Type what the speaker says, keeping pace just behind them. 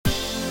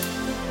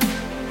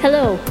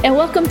Hello, and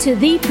welcome to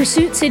the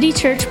Pursuit City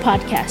Church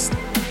podcast.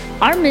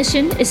 Our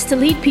mission is to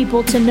lead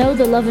people to know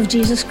the love of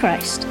Jesus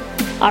Christ.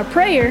 Our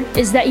prayer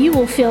is that you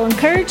will feel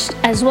encouraged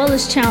as well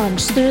as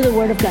challenged through the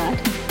Word of God.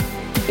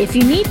 If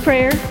you need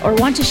prayer or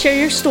want to share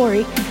your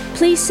story,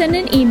 please send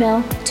an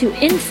email to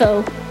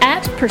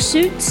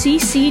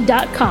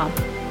info@pursuitcc.com.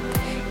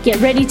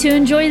 Get ready to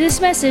enjoy this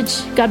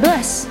message. God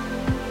bless.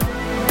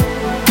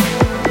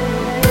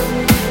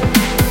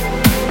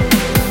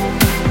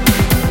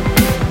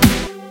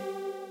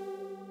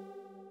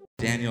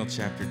 Daniel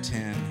chapter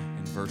 10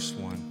 and verse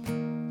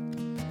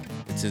 1.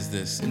 It says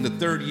this: In the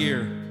 3rd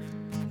year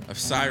of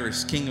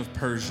Cyrus, king of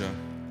Persia,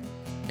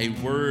 a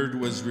word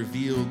was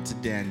revealed to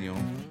Daniel,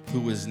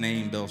 who was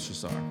named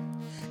Belshazzar.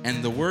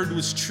 And the word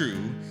was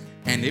true,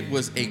 and it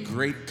was a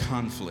great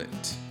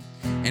conflict.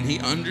 And he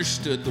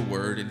understood the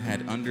word and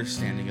had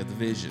understanding of the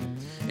vision.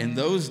 In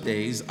those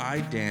days,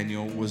 I,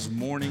 Daniel, was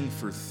mourning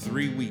for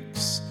 3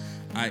 weeks.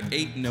 I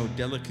ate no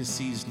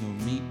delicacies, no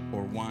meat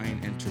or wine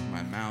entered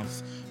my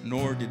mouth,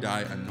 nor did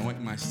I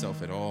anoint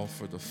myself at all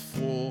for the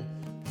full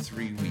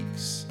 3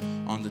 weeks.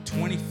 On the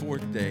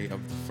 24th day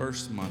of the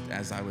first month,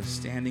 as I was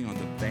standing on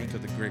the bank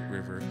of the great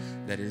river,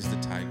 that is the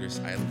Tigris,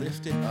 I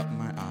lifted up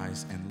my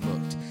eyes and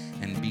looked,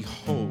 and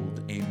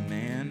behold, a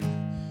man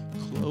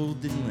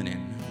clothed in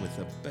linen with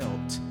a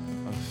belt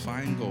of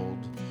fine gold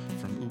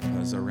from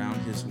Uphaz around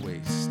his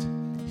waist.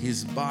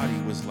 His body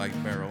was like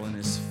beryl, and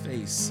his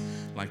face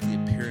like the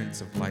appearance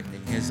of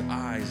lightning, his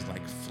eyes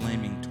like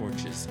flaming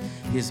torches,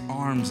 his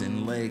arms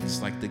and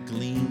legs like the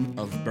gleam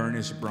of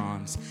burnished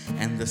bronze,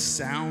 and the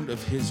sound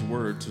of his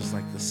words was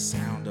like the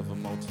sound of a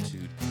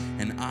multitude.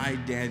 And I,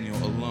 Daniel,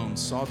 alone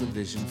saw the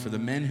vision, for the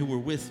men who were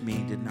with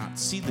me did not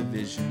see the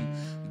vision,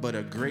 but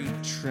a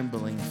great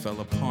trembling fell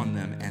upon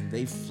them, and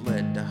they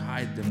fled to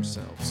hide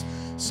themselves.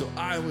 So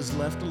I was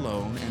left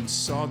alone and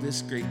saw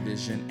this great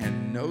vision,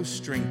 and no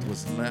strength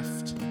was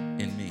left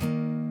in me.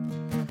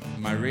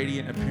 My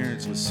radiant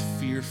appearance was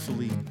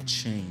fearfully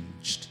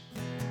changed,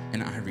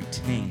 and I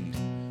retained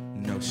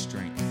no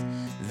strength.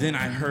 Then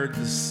I heard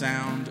the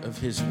sound of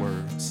his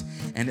words,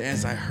 and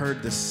as I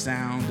heard the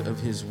sound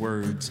of his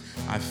words,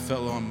 I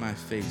fell on my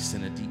face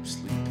in a deep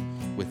sleep,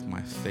 with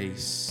my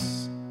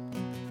face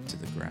to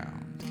the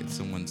ground. Can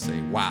someone say,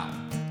 wow?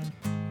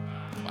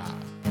 Wow.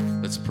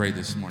 Let's pray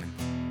this morning.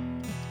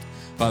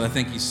 Father,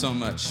 thank you so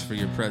much for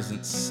your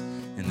presence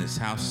in this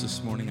house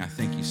this morning. I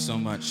thank you so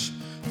much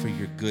for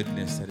your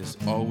goodness that is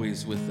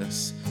always with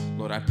us.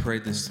 Lord, I pray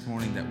this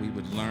morning that we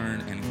would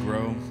learn and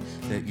grow,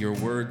 that your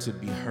words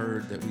would be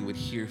heard, that we would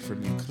hear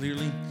from you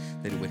clearly,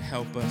 that it would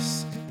help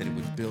us, that it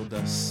would build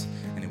us,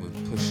 and it would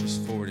push us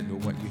forward into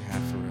what you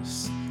have for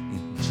us.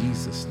 In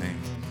Jesus' name.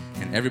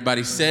 And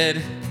everybody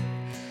said,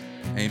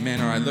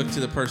 amen. Or I looked to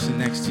the person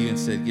next to you and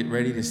said, get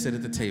ready to sit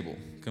at the table.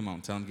 Come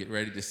on, tell them, get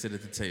ready to sit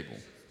at the table.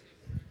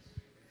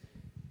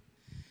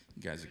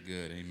 You guys are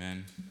good,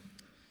 amen.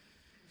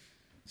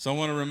 So I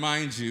want to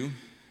remind you,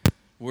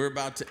 we're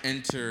about to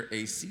enter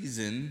a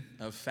season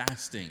of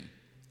fasting.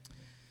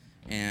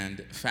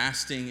 And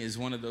fasting is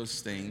one of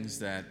those things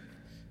that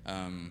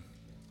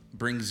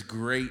brings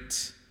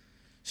great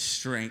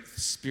strength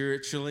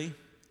spiritually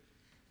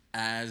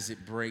as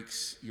it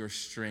breaks your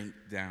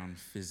strength down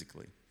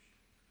physically.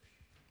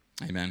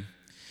 Amen.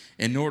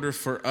 In order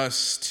for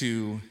us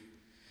to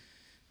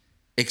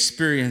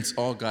experience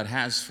all God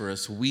has for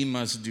us, we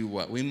must do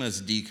what? We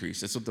must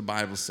decrease. That's what the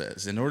Bible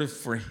says. In order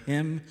for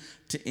him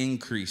to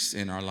increase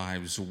in our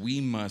lives,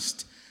 we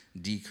must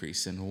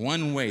decrease. And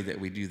one way that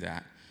we do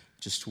that,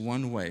 just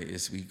one way,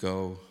 is we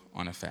go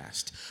on a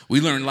fast. We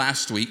learned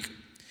last week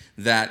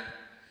that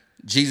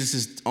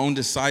Jesus' own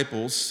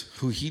disciples,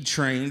 who he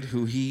trained,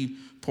 who he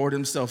poured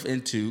himself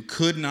into,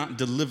 could not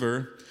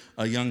deliver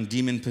a young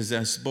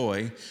demon-possessed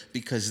boy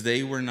because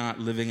they were not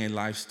living a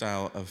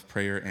lifestyle of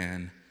prayer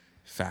and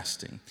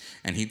fasting.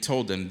 And he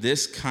told them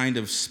this kind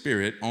of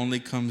spirit only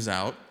comes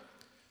out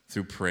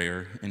through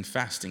prayer and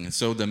fasting. And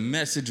so the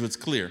message was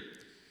clear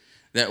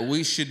that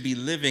we should be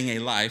living a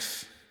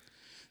life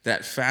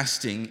that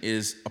fasting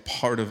is a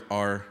part of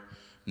our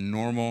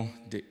normal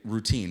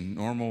routine,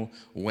 normal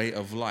way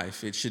of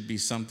life. It should be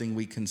something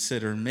we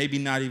consider, maybe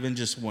not even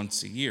just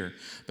once a year,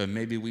 but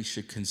maybe we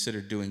should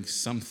consider doing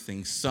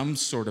something, some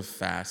sort of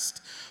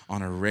fast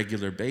on a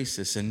regular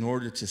basis in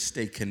order to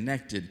stay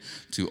connected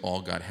to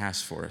all God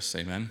has for us.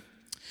 Amen.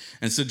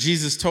 And so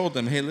Jesus told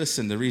them, hey,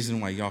 listen, the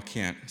reason why y'all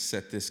can't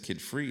set this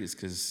kid free is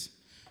because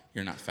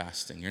you're not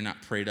fasting. You're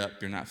not prayed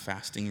up. You're not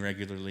fasting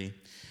regularly.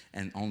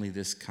 And only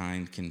this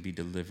kind can be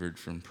delivered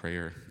from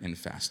prayer and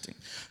fasting.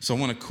 So I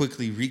want to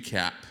quickly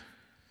recap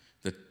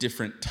the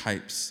different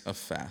types of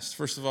fast.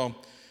 First of all,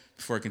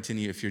 before I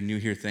continue, if you're new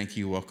here, thank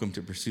you. Welcome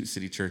to Pursuit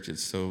City Church.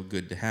 It's so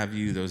good to have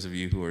you. Those of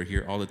you who are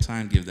here all the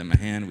time, give them a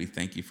hand. We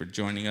thank you for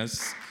joining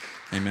us.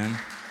 Amen.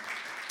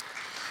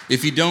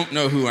 If you don't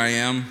know who I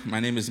am, my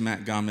name is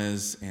Matt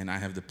Gomez, and I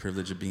have the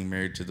privilege of being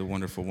married to the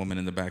wonderful woman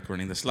in the back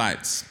running the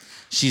slides.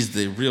 She's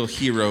the real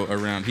hero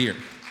around here.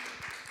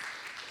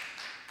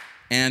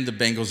 And the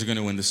Bengals are going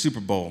to win the Super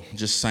Bowl,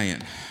 just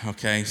saying.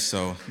 Okay,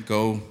 so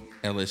go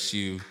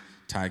LSU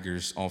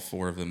Tigers, all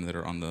 4 of them that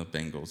are on the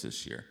Bengals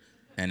this year.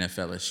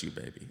 NFLSU,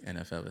 baby.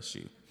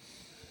 NFLSU.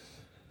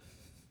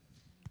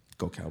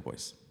 Go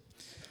Cowboys.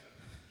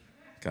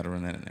 Got to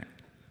run that in there.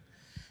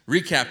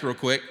 Recap real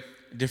quick.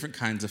 Different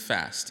kinds of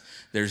fast.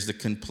 There's the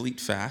complete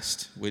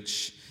fast,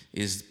 which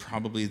is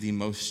probably the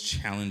most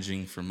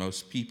challenging for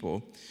most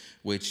people,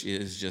 which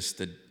is just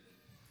the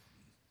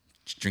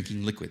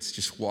drinking liquids,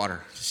 just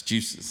water, just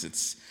juices.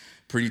 It's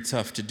pretty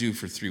tough to do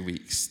for 3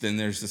 weeks. Then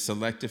there's the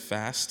selective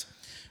fast,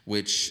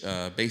 which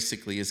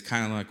basically is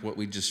kind of like what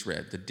we just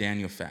read, the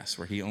Daniel fast,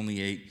 where he only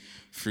ate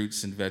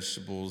fruits and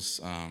vegetables,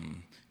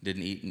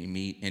 didn't eat any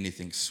meat,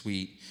 anything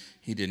sweet.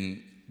 He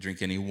didn't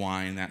drink any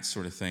wine, that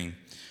sort of thing.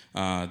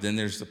 Then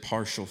there's the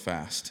partial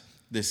fast.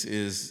 This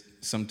is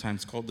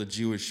sometimes called the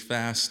Jewish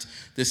fast.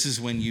 This is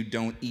when you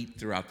don't eat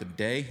throughout the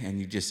day and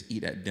you just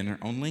eat at dinner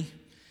only.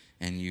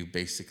 And you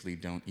basically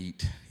don't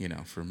eat,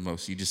 for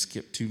most. You just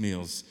skip 2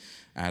 meals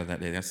out of that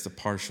day. That's the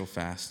partial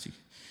fast.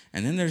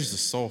 And then there's the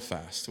soul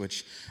fast,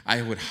 which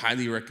I would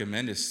highly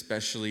recommend,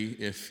 especially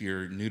if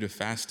you're new to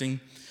fasting.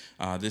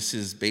 This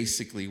is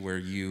basically where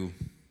you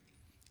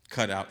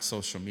cut out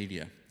social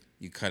media.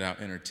 You cut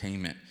out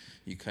entertainment.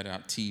 You cut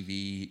out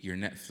TV, your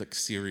Netflix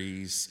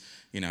series,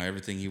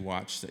 everything you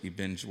watch that you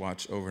binge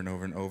watch over and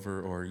over and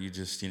over, or you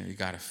just, you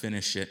got to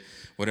finish it,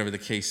 whatever the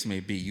case may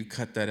be. You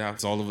cut that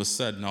out, all of a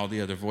sudden, all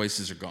the other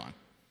voices are gone,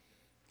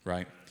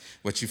 right?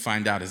 What you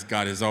find out is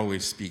God is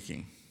always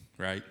speaking,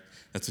 right?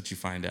 That's what you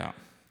find out.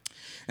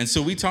 And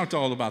so we talked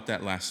all about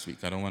that last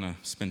week. I don't want to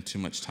spend too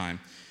much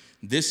time.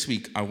 This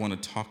week, I want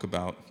to talk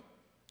about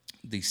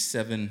the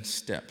 7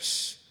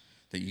 steps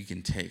that you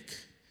can take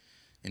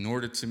in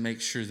order to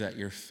make sure that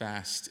your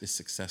fast is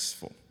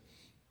successful.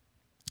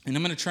 And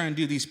I'm going to try and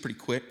do these pretty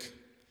quick,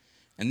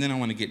 and then I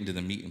want to get into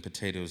the meat and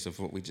potatoes of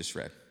what we just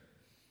read.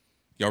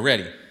 Y'all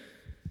ready?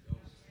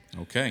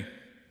 Okay.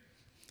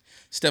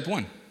 Step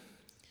 1,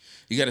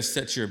 you got to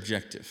set your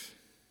objective.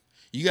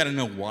 You got to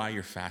know why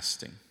you're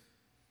fasting.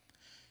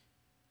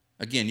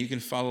 Again, you can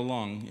follow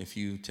along if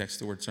you text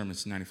the word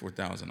sermons to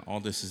 94,000. All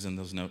this is in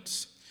those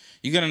notes.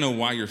 You got to know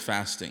why you're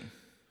fasting.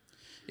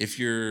 If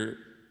you're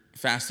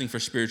fasting for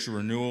spiritual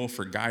renewal,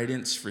 for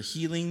guidance, for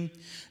healing.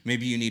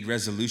 Maybe you need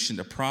resolution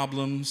to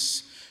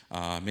problems.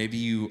 Maybe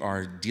you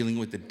are dealing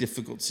with a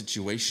difficult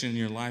situation in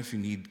your life. You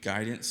need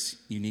guidance.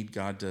 You need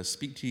God to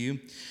speak to you.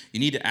 You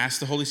need to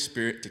ask the Holy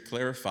Spirit to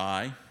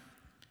clarify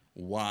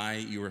why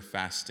you are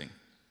fasting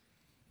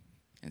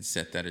and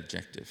set that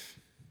objective.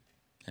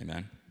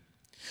 Amen.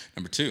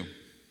 Number 2, you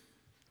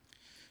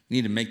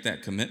need to make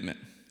that commitment.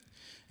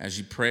 As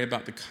you pray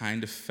about the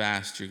kind of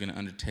fast you're going to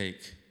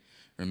undertake,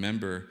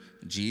 remember,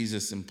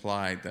 Jesus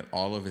implied that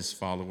all of his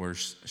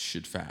followers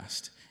should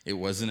fast. It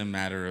wasn't a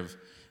matter of,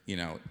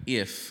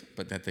 if,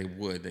 but that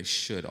they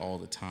should all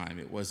the time.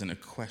 It wasn't a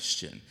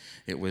question.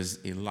 It was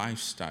a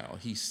lifestyle.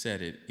 He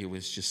said it. It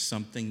was just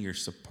something you're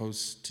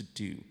supposed to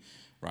do,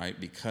 right?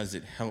 Because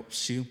it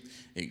helps you,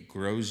 it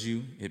grows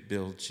you, it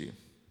builds you.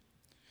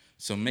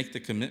 So make the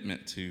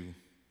commitment to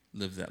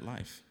live that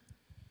life.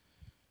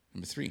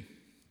 Number 3,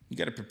 you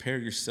got to prepare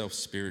yourself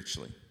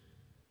spiritually.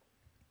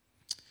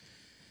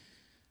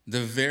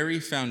 The very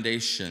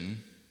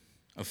foundation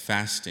of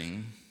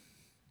fasting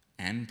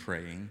and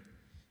praying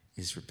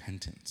is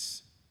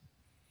repentance.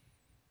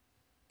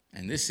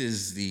 And this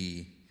is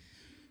the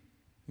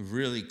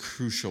really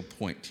crucial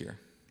point here.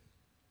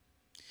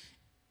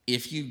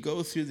 If you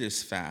go through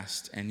this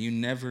fast and you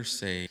never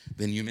say,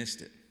 then you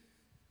missed it.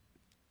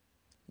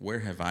 Where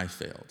have I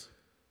failed?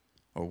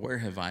 Or where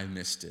have I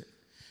missed it?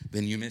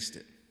 Then you missed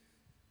it.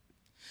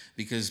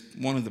 Because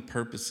one of the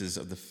purposes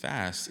of the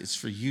fast is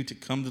for you to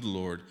come to the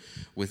Lord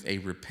with a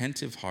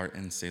repentive heart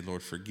and say,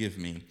 Lord, forgive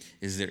me.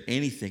 Is there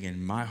anything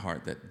in my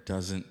heart that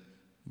doesn't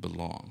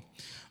belong?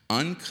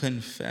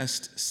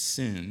 Unconfessed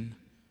sin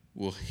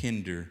will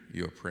hinder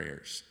your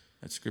prayers.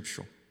 That's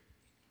scriptural.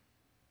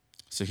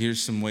 So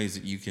here's some ways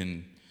that you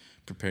can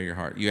prepare your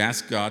heart. You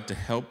ask God to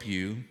help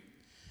you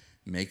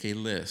make a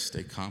list,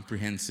 a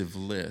comprehensive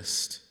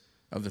list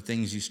of the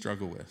things you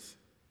struggle with.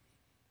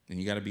 And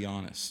you got to be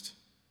honest.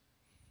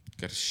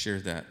 Got to share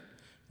that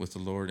with the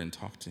Lord and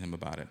talk to him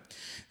about it.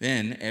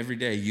 Then every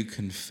day you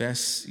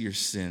confess your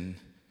sin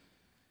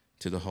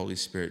to the Holy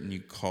Spirit,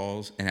 and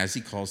as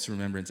he calls to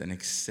remembrance, and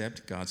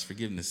accept God's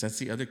forgiveness. That's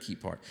the other key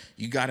part.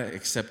 You got to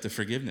accept the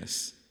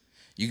forgiveness.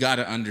 You got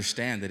to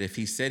understand that if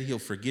he said he'll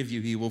forgive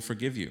you, he will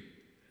forgive you.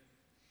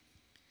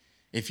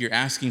 If you're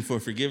asking for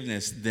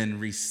forgiveness, then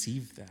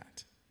receive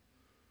that.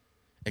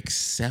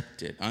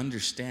 Accept it.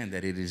 Understand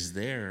that it is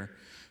there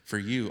for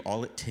you.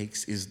 All it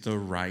takes is the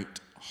right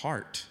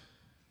heart.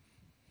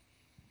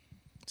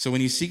 So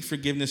when you seek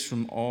forgiveness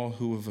from all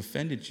who have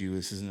offended you,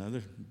 this is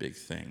another big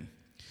thing.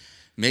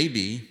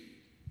 Maybe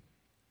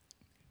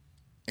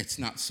it's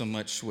not so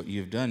much what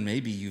you've done.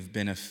 Maybe you've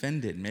been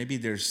offended. Maybe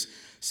there's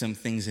some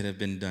things that have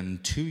been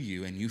done to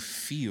you and you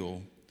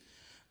feel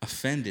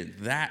offended.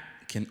 That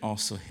can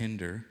also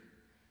hinder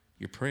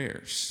your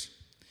prayers.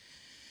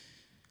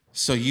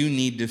 So you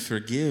need to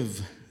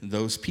forgive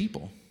those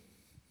people.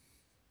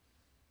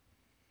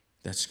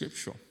 That's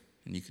scriptural.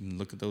 And you can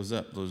look at those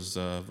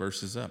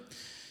verses up.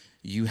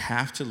 You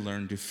have to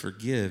learn to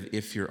forgive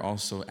if you're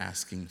also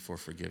asking for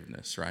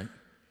forgiveness, right?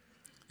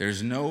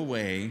 There's no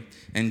way,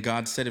 and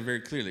God said it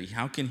very clearly,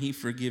 how can he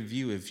forgive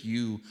you if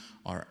you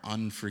are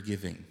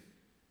unforgiving?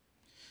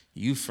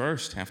 You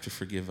first have to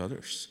forgive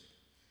others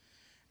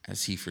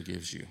as he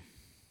forgives you.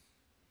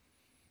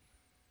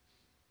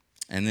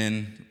 And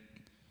then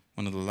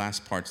one of the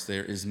last parts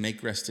there is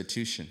make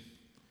restitution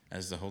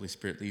as the Holy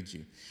Spirit leads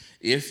you.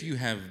 If you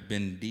have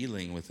been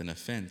dealing with an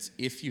offense,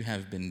 if you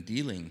have been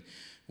dealing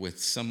with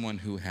someone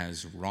who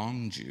has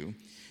wronged you,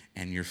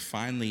 and you're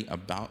finally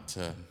about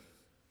to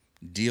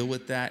deal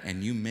with that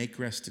and you make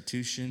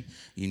restitution,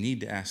 you need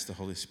to ask the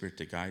Holy Spirit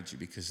to guide you,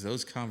 because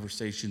those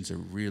conversations are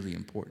really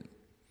important.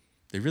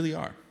 They really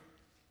are.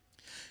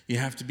 You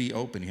have to be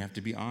open, you have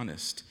to be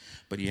honest,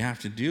 but you have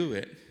to do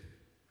it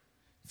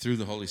through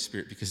the Holy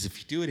Spirit, because if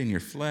you do it in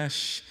your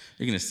flesh,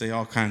 you're going to say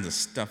all kinds of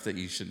stuff that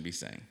you shouldn't be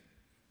saying,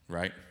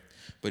 right?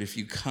 But if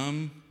you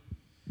come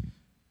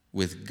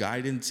with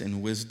guidance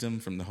and wisdom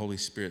from the Holy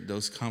Spirit,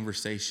 those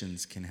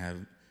conversations can have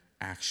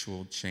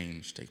actual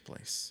change take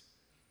place.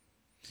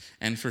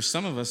 And for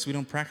some of us, we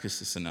don't practice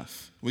this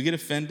enough. We get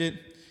offended,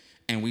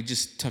 and we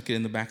just tuck it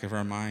in the back of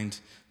our mind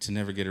to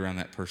never get around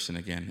that person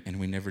again, and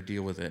we never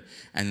deal with it.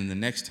 And then the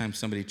next time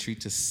somebody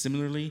treats us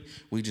similarly,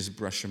 we just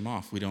brush them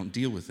off. We don't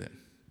deal with it.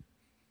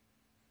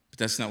 But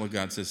that's not what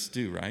God says to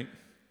do, right?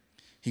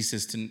 He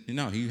says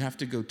you have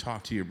to go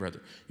talk to your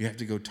brother. You have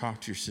to go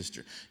talk to your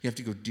sister. You have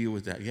to go deal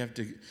with that. You have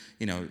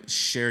to,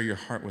 share your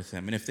heart with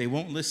them. And if they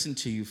won't listen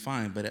to you,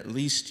 fine, but at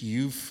least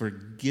you've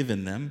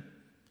forgiven them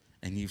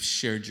and you've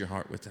shared your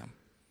heart with them.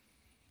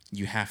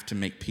 You have to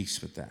make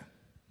peace with that.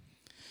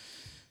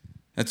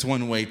 That's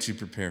one way to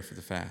prepare for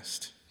the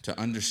fast, to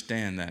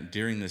understand that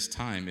during this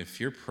time, if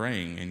you're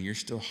praying and you're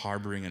still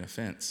harboring an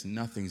offense,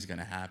 nothing's going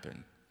to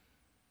happen.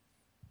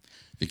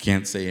 If you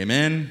can't say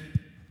amen,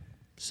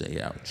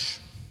 say ouch.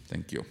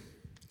 Thank you.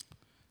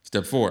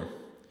 Step 4,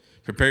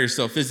 prepare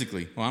yourself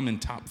physically. Well, I'm in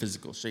top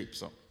physical shape,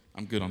 so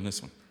I'm good on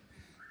this one.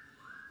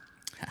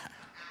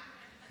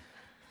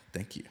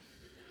 Thank you.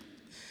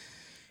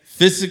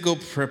 Physical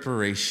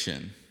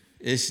preparation.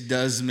 This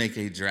does make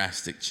a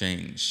drastic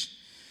change,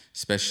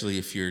 especially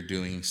if you're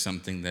doing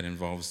something that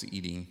involves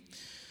eating.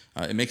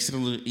 It makes it a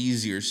little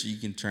easier so you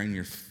can turn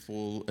your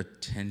full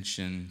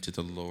attention to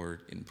the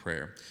Lord in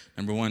prayer.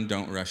 Number 1,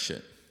 don't rush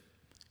it.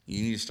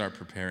 You need to start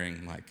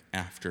preparing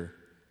after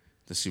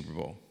the Super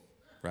Bowl,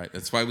 right?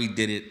 That's why we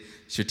did it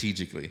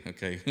strategically,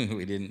 okay?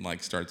 We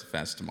didn't start the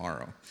fast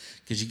tomorrow,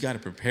 because you got to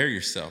prepare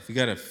yourself. You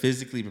got to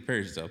physically prepare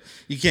yourself.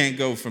 You can't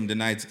go from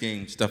tonight's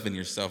game stuffing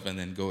yourself and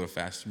then go to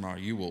fast tomorrow.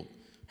 You will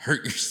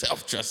hurt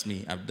yourself. Trust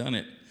me, I've done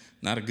it.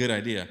 Not a good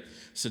idea.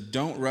 So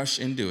don't rush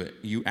into it.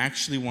 You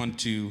actually want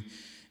to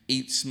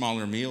eat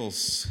smaller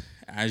meals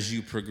as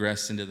you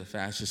progress into the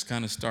fast. Just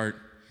kind of start,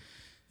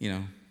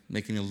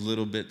 making a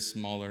little bit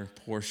smaller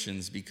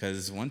portions,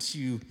 because once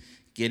you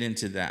get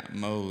into that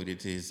mode,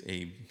 it is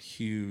a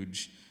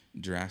huge,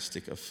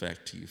 drastic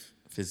effect to you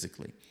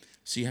physically.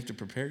 So you have to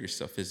prepare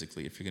yourself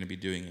physically if you're going to be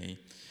doing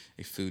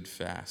a food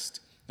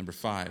fast. Number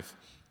 5,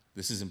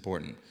 this is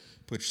important.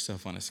 Put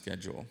yourself on a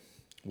schedule.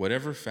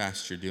 Whatever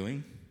fast you're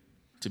doing,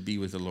 to be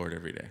with the Lord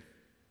every day.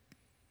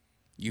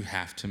 You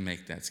have to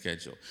make that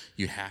schedule.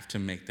 You have to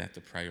make that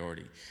the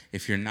priority.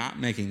 If you're not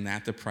making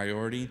that the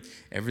priority,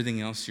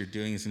 everything else you're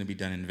doing is going to be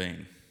done in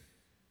vain.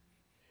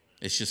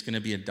 It's just going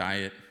to be a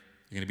diet.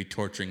 You're going to be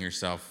torturing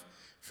yourself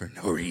for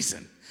no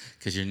reason,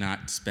 because you're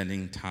not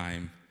spending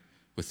time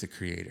with the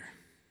Creator.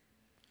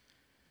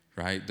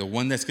 Right? The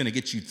one that's going to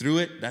get you through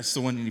it, that's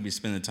the one you need to be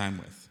spending time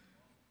with.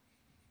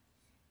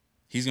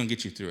 He's going to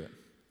get you through it.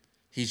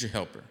 He's your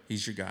helper.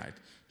 He's your guide.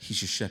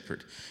 He's your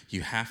shepherd.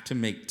 You have to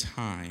make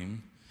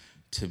time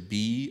to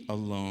be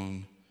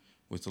alone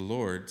with the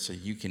Lord so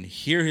you can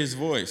hear his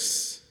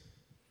voice,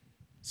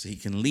 so he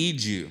can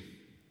lead you.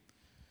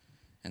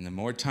 And the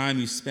more time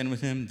you spend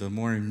with him, the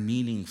more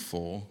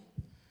meaningful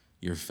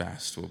your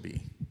fast will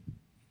be.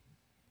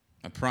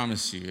 I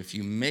promise you, if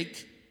you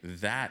make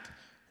that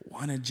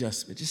one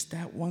adjustment, just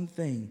that one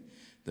thing,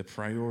 the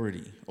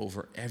priority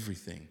over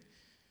everything,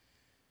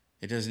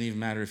 it doesn't even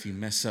matter if you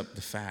mess up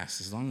the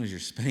fast. As long as you're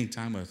spending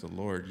time with the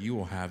Lord, you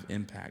will have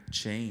impact,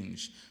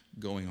 change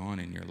going on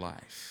in your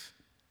life.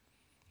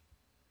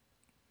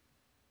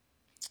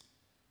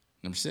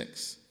 Number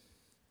 6,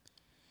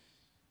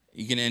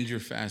 you can end your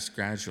fast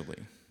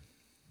gradually.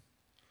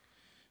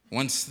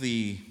 Once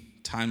the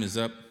time is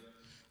up,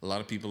 a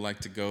lot of people like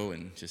to go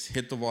and just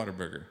hit the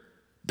Whataburger.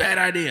 Bad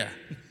idea.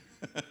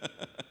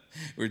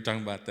 We were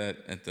talking about that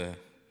at the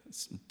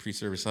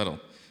pre-service huddle.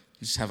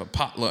 You just have a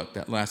potluck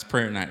that last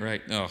prayer night,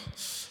 right? Oh,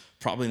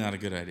 probably not a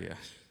good idea.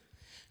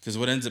 Because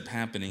what ends up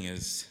happening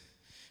is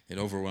it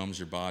overwhelms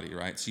your body,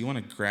 right? So you want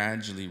to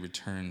gradually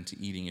return to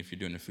eating if you're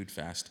doing a food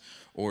fast,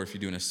 or if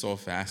you're doing a soul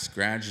fast,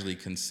 gradually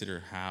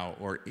consider how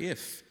or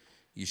if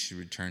you should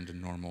return to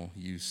normal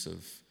use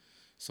of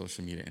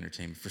social media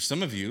entertainment. For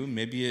some of you,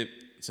 maybe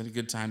it's a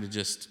good time to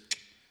just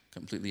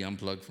completely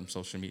unplug from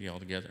social media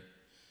altogether.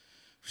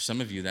 For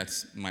some of you, that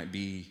might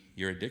be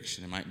your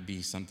addiction. It might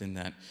be something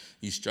that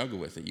you struggle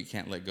with that you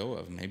can't let go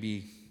of.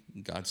 Maybe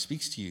God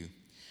speaks to you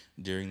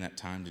during that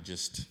time to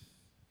just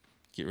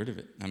get rid of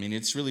it. I mean,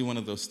 it's really one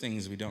of those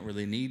things we don't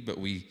really need, but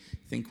we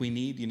think we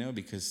need,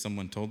 because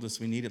someone told us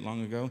we need it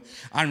long ago.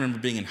 I remember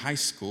being in high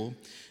school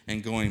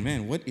and going,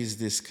 man, what is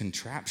this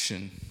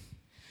contraption?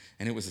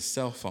 And it was a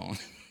cell phone.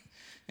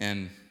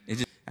 And it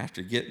just,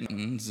 after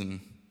getting and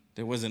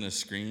there wasn't a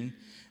screen.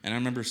 And I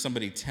remember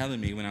somebody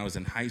telling me when I was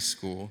in high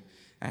school,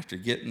 after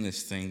getting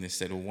this thing, they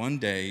said, well, one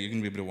day you're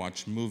going to be able to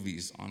watch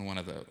movies on one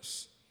of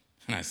those.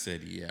 And I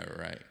said, yeah,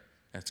 right.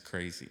 That's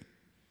crazy.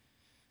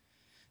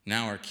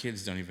 Now our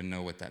kids don't even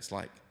know what that's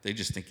like. They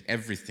just think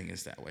everything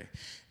is that way.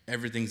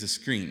 Everything's a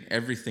screen.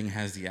 Everything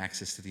has the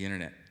access to the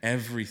internet.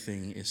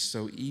 Everything is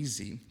so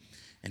easy.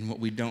 And what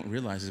we don't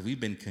realize is we've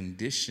been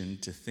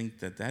conditioned to think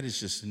that that is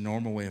just a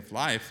normal way of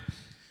life.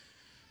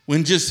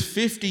 When just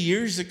 50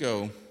 years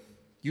ago,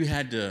 you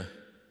had to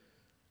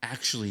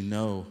actually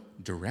know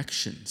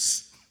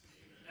directions.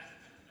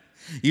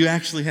 You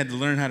actually had to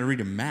learn how to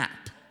read a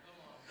map.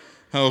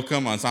 Oh,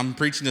 come on. So I'm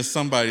preaching to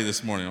somebody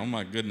this morning. Oh,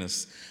 my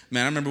goodness.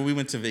 Man, I remember we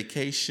went to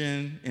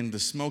vacation in the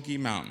Smoky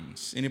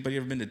Mountains. Anybody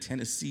ever been to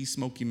Tennessee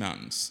Smoky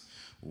Mountains?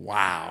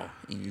 Wow.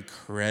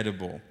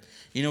 Incredible.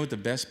 You know what the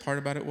best part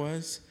about it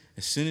was?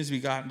 As soon as we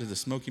got into the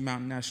Smoky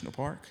Mountain National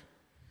Park,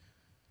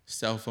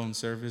 cell phone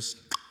service,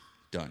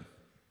 done.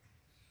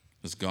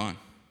 It was gone.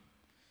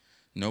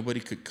 Nobody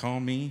could call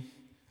me.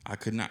 I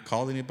could not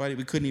call anybody.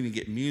 We couldn't even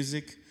get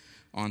music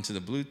onto the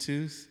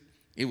Bluetooth.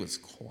 It was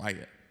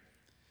quiet.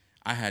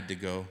 I had to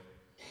go,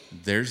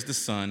 there's the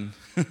sun.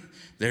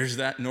 There's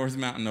that North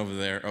Mountain over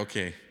there.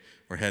 Okay,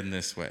 we're heading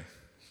this way.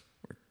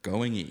 We're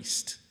going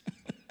east.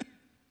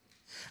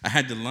 I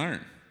had to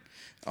learn.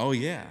 Oh,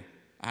 yeah.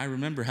 I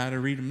remember how to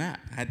read a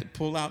map. I had to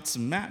pull out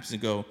some maps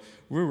and go,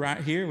 we're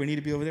right here. We need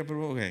to be over there. But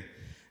okay.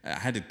 I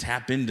had to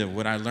tap into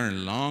what I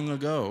learned long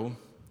ago.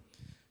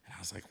 And I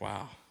was like,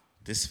 wow,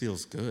 this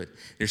feels good.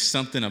 There's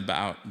something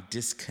about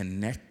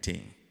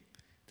disconnecting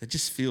that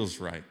just feels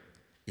right.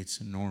 It's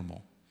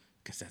normal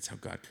because that's how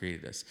God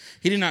created us.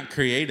 He did not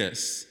create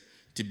us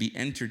to be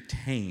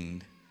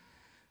entertained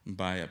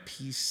by a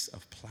piece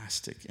of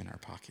plastic in our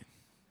pocket.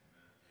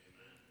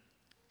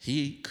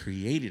 He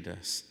created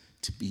us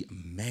to be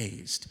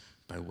amazed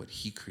by what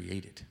he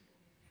created.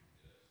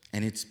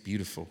 And it's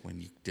beautiful when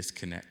you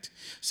disconnect.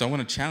 So I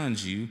want to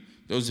challenge you,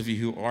 those of you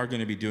who are going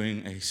to be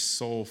doing a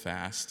soul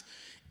fast,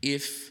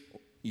 if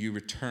you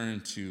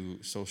return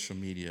to social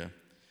media,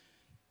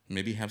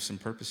 maybe have some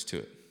purpose to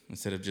it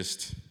instead of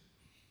just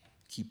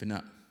keeping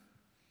up.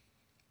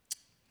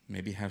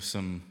 Maybe have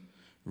some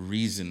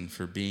reason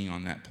for being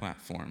on that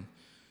platform,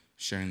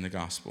 sharing the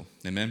gospel.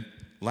 Amen?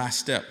 Last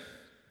step.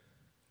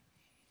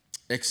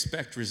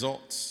 Expect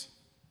results.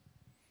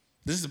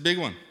 This is a big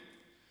one.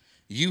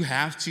 You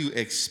have to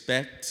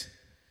expect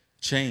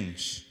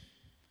change.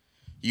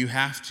 You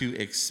have to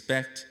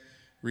expect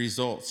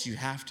results. You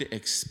have to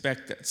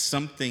expect that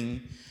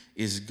something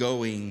is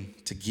going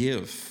to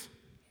give.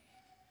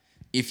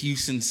 If you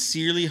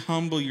sincerely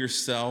humble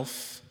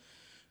yourself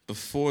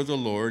before the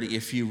Lord,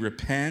 if you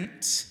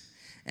repent,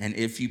 and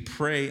if you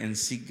pray and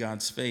seek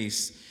God's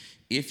face,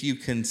 if you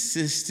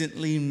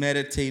consistently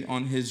meditate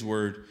on his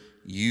word,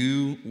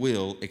 you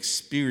will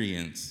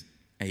experience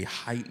a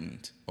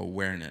heightened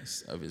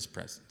awareness of his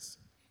presence.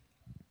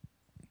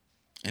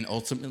 And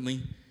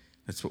ultimately,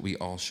 that's what we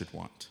all should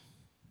want.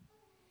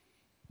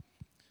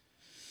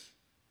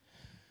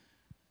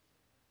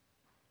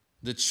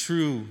 The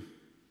true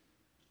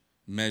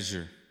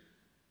measure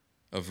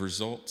of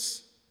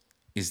results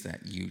is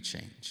that you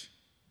change.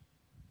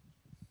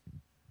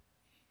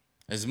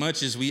 As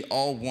much as we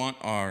all want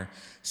our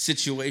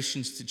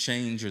situations to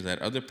change or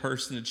that other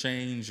person to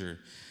change or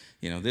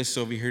this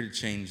over here to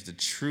change, the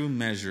true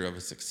measure of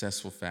a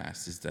successful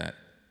fast is that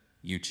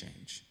you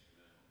change.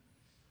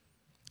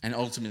 And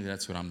ultimately,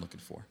 that's what I'm looking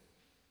for.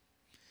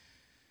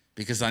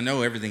 Because I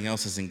know everything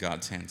else is in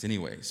God's hands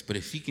anyways. But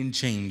if he can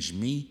change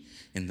me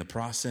in the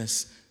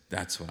process,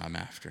 that's what I'm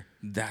after.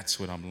 That's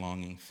what I'm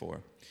longing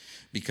for.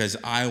 Because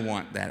I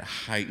want that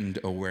heightened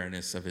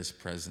awareness of his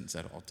presence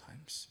at all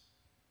times.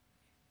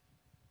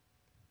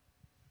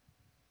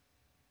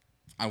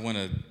 I want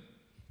to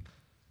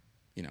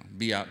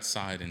be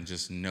outside and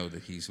just know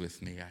that he's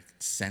with me. I can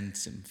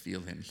sense him,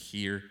 feel him,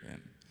 hear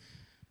him,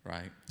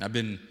 right? I've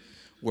been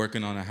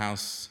working on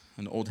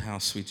an old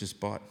house we just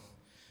bought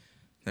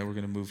that we're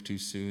going to move to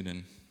soon,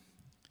 and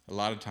a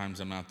lot of times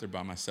I'm out there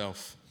by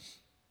myself,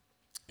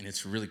 and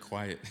it's really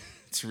quiet.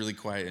 It's really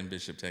quiet in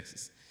Bishop,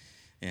 Texas.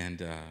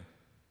 And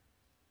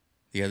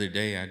the other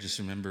day, I just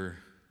remember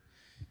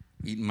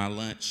eating my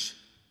lunch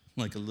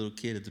like a little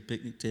kid at the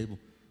picnic table.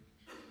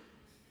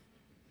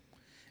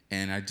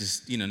 And I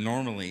just,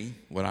 normally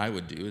what I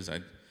would do is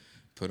I'd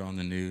put on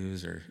the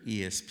news or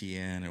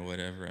ESPN or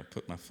whatever. I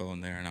put my phone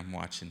there and I'm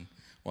watching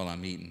while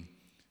I'm eating.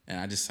 And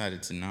I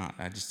decided to not.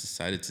 I just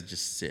decided to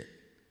just sit.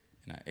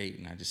 And I ate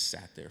and I just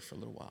sat there for a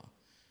little while.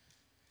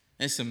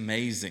 And it's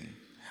amazing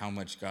how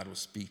much God will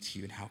speak to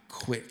you and how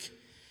quick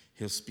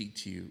He'll speak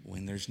to you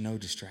when there's no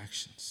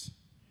distractions.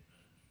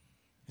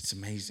 It's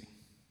amazing.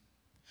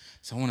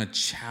 So I want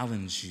to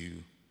challenge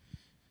you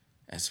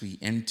as we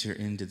enter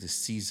into the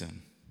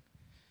season.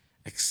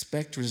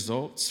 Expect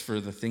results for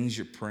the things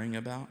you're praying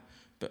about,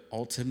 but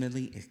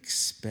ultimately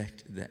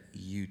expect that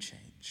you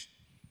change.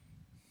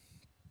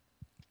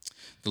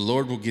 The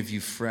Lord will give you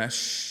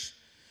fresh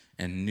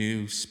and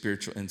new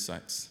spiritual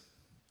insights.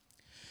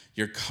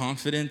 Your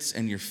confidence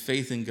and your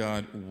faith in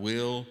God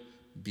will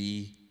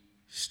be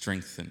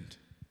strengthened.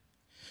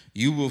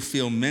 You will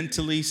feel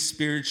mentally,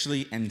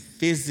 spiritually, and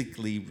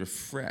physically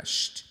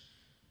refreshed,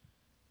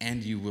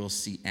 and you will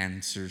see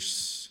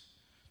answers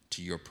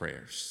to your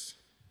prayers.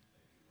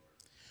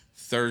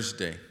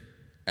 Thursday,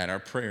 at our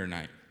prayer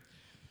night,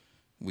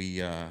 we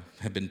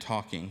have been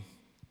talking.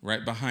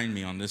 Right behind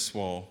me on this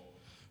wall,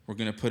 we're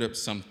going to put up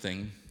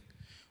something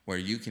where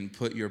you can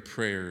put your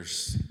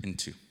prayers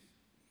into.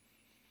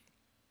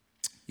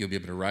 You'll be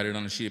able to write it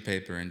on a sheet of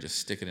paper and just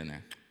stick it in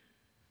there.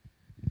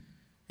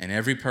 And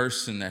every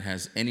person that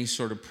has any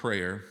sort of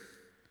prayer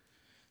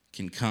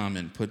can come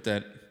and put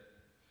that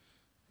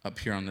up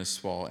here on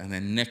this wall. And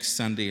then next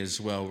Sunday as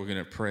well, we're going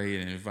to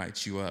pray and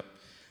invite you up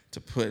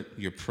to put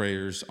your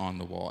prayers on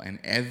the wall. And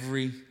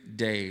every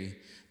day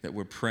that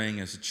we're praying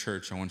as a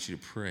church, I want you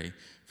to pray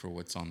for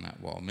what's on that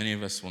wall. Many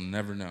of us will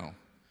never know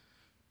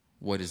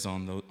what is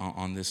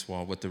on this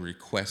wall, what the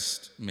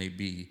request may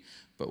be,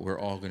 but we're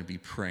all going to be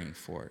praying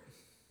for it.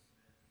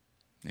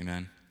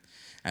 Amen.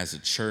 As a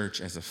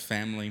church, as a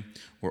family,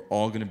 we're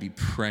all going to be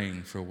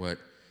praying for what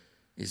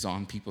is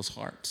on people's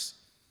hearts.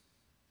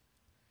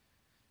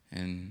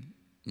 And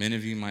many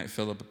of you might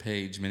fill up a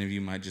page. Many of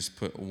you might just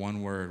put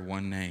one word,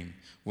 one name.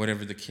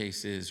 Whatever the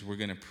case is, we're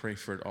going to pray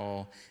for it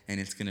all, and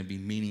it's going to be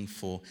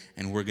meaningful,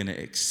 and we're going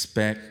to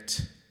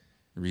expect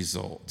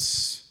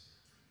results.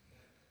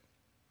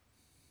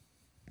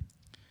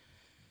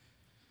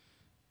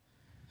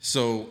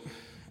 So,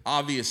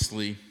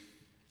 obviously,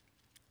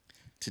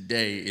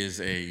 today is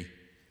a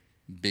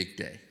big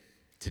day.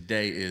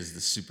 Today is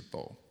the Super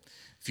Bowl.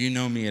 If you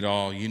know me at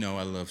all, you know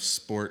I love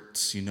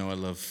sports. You know I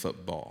love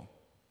football.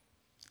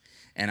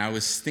 And I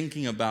was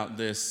thinking about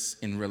this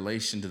in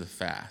relation to the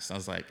fast. I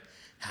was like,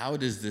 how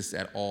does this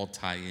at all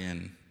tie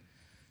in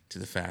to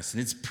the fast?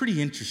 And it's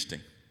pretty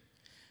interesting.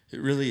 It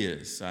really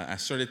is. I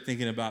started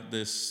thinking about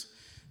this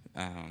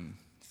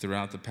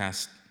throughout the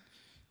past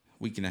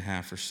week and a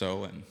half or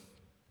so, and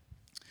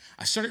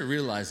I started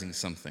realizing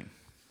something.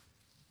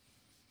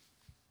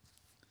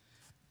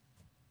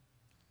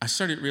 I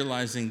started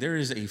realizing there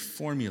is a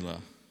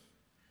formula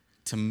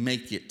to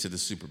make it to the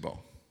Super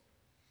Bowl.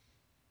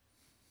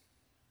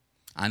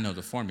 I know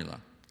the formula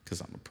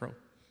because I'm a pro.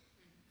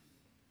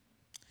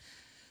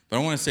 But I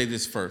want to say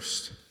this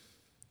first.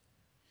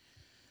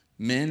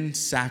 Men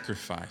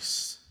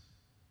sacrifice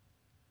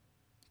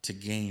to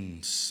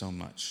gain so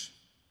much.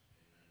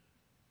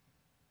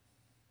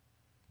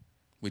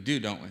 We do,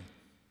 don't we?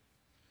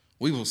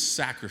 We will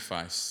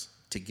sacrifice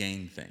to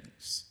gain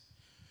things.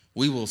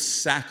 We will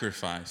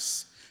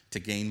sacrifice to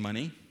gain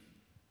money.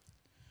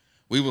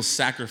 We will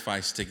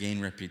sacrifice to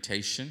gain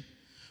reputation.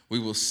 We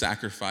will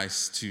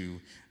sacrifice to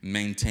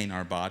maintain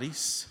our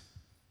bodies.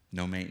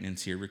 No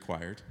maintenance here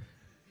required.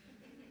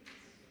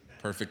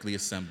 Perfectly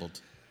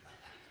assembled.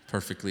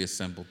 Perfectly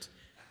assembled.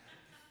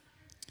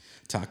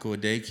 Taco a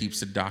day keeps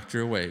the doctor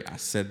away. I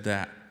said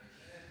that.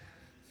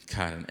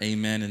 God, an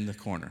amen in the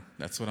corner.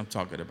 That's what I'm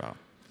talking about.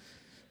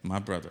 My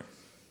brother.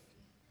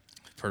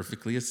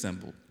 Perfectly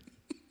assembled.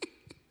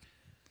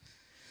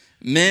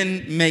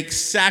 Men make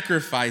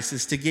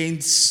sacrifices to gain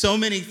so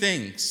many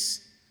things.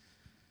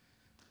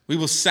 We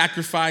will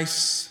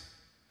sacrifice.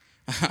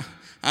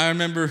 I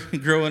remember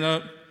growing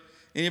up,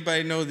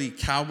 anybody know the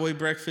cowboy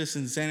breakfast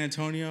in San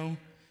Antonio?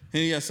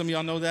 Some of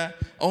y'all know that?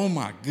 Oh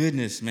my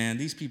goodness, man,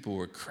 these people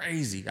were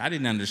crazy. I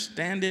didn't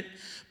understand it,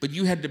 but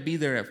you had to be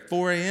there at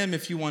 4 a.m.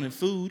 if you wanted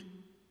food.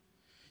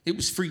 It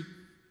was free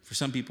for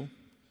some people.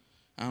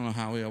 I don't know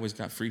how we always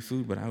got free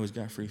food, but I always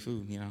got free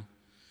food, you know.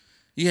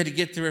 You had to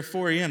get there at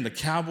 4 a.m., the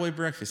cowboy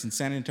breakfast in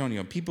San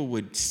Antonio. People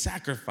would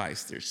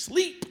sacrifice their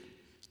sleep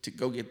to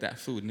go get that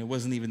food, and it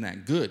wasn't even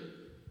that good.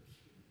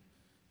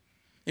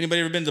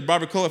 Anybody ever been to the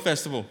Barbacoa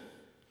Festival?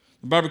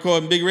 The Barbacoa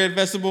and Big Red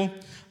Festival?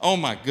 Oh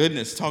my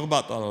goodness, talk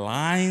about the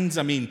lines.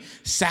 I mean,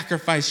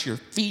 sacrifice your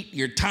feet,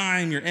 your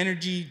time, your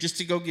energy just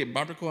to go get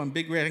Barbacoa and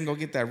Big Red and go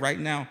get that right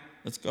now.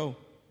 Let's go.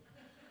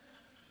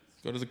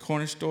 Go to the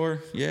corner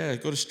store. Yeah,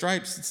 go to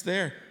Stripes. It's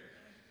there.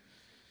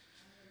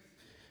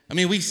 I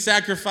mean, we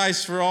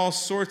sacrifice for all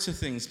sorts of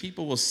things.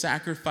 People will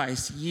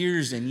sacrifice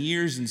years and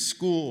years in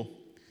school,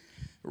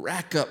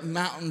 rack up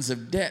mountains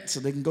of debt so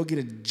they can go get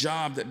a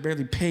job that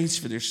barely pays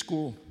for their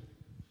school.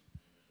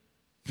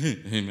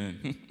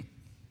 Amen.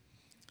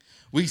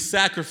 We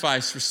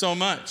sacrifice for so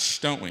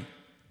much, don't we?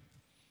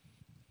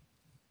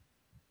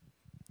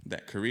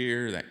 That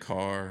career, that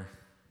car,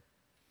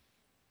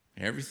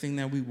 everything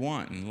that we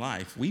want in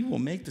life, we will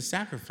make the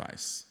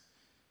sacrifice.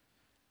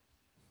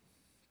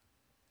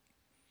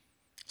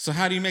 So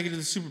how do you make it to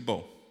the Super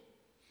Bowl?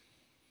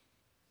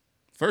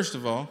 First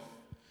of all,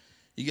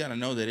 You got to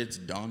know that it's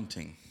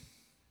daunting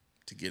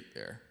to get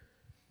there.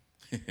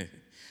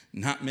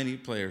 Not many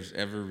players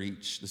ever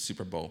reach the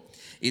Super Bowl.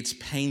 It's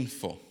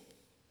painful,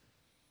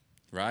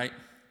 right?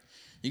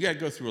 You got to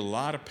go through a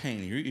lot of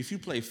pain. If you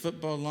play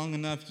football long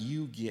enough,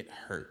 you get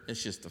hurt.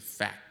 That's just the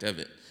fact of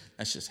it.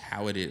 That's just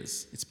how it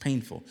is. It's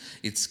painful.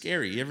 It's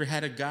scary. You ever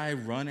had a guy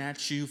run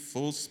at you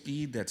full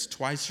speed that's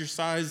twice your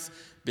size?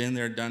 Been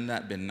there, done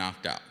that, been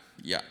knocked out.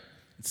 Yeah,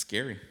 it's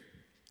scary.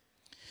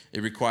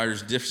 It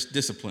requires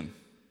discipline.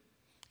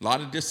 A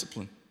lot of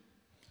discipline.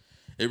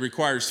 It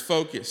requires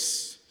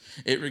focus.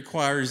 It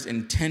requires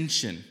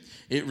intention.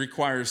 It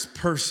requires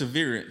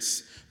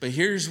perseverance. But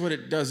here's what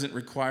it doesn't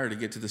require to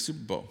get to the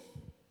Super Bowl.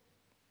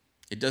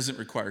 It doesn't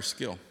require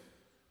skill.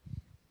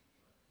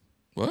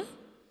 What?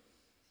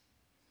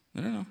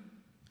 No.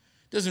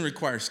 It doesn't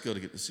require skill to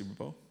get the Super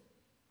Bowl.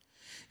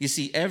 You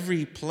see,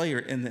 every player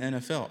in the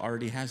NFL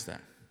already has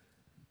that.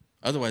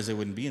 Otherwise, they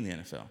wouldn't be in the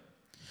NFL.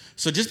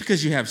 So just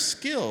because you have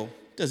skill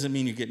doesn't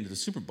mean you're getting to the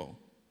Super Bowl.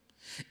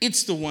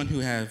 It's the one who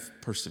has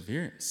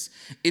perseverance.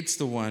 It's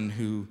the one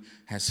who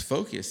has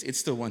focus.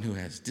 It's the one who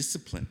has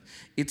discipline.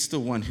 It's the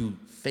one who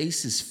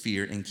faces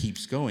fear and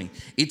keeps going.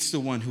 It's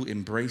the one who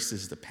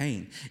embraces the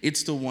pain.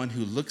 It's the one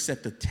who looks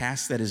at the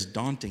task that is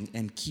daunting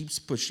and keeps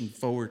pushing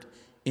forward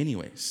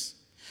anyways.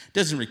 It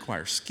doesn't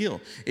require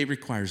skill. It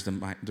requires the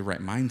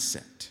right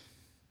mindset.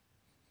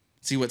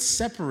 See, what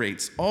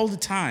separates all the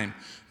time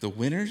the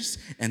winners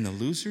and the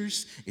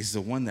losers is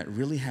the one that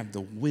really have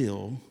the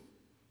will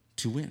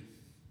to win.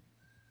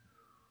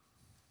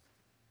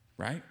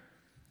 Right?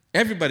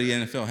 Everybody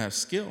in the NFL has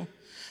skill.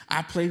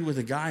 I played with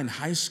a guy in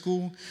high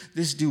school.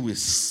 This dude was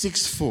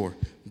 6'4",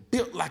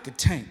 built like a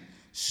tank.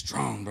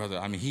 Strong, brother.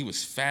 I mean, he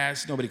was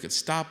fast. Nobody could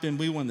stop him.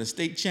 We won the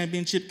state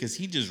championship because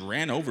he just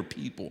ran over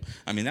people.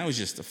 I mean, that was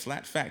just a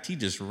flat fact. He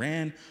just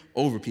ran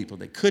over people.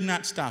 They could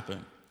not stop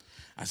him.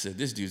 I said,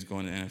 this dude's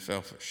going to the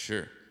NFL for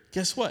sure.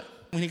 Guess what?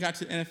 When he got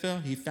to the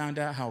NFL, he found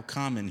out how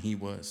common he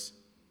was.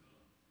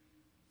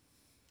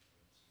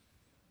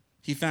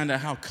 He found out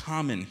how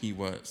common he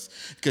was.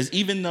 Because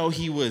even though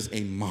he was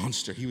a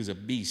monster, he was a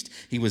beast,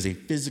 he was a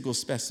physical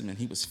specimen,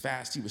 he was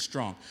fast, he was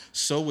strong,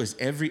 so was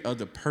every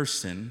other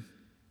person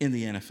in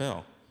the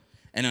NFL.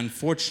 And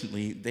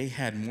unfortunately, they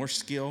had more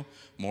skill,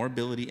 more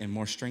ability, and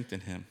more strength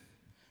than him.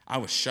 I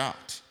was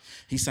shocked.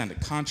 He signed a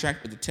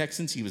contract with the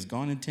Texans. He was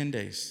gone in 10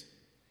 days.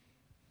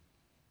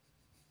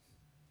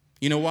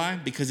 You know why?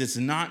 Because it's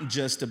not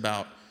just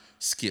about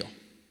skill.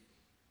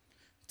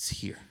 It's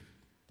here.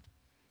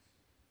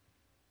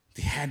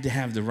 They had to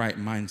have the right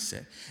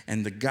mindset.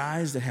 And the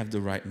guys that have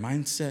the right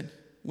mindset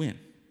win.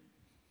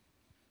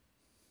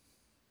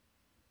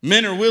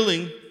 Men are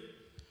willing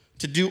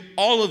to do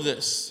all of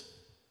this.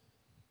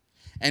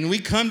 And we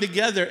come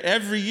together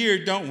every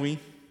year, don't we,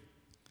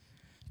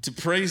 to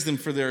praise them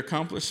for their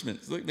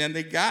accomplishments. Look, man,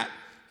 they got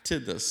to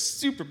the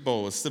Super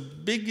Bowl. It's the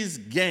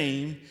biggest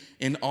game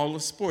in all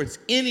of sports.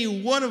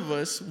 Any one of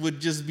us would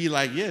just be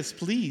like, yes,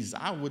 please,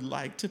 I would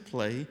like to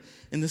play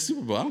in the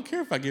Super Bowl. I don't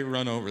care if I get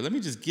run over. Let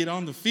me just get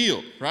on the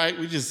field, right?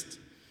 That's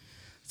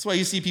why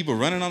you see people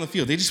running on the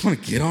field. They just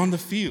want to get on the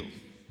field.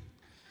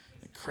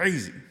 They're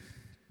crazy.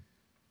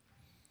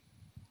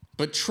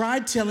 But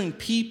try telling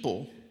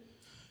people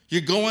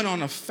you're going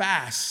on a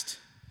fast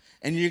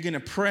and you're going to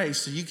pray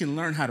so you can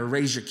learn how to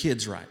raise your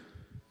kids right.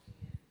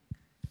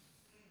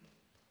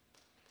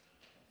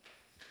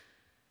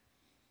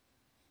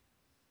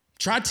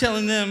 Try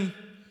telling them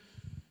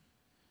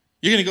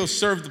you're going to go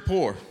serve the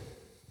poor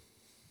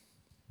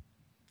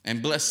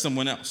and bless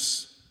someone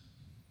else.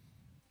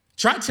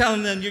 Try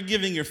telling them you're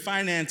giving your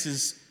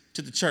finances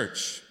to the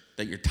church,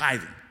 that you're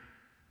tithing.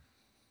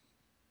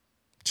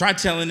 Try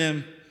telling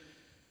them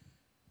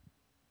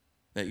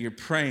that you're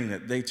praying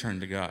that they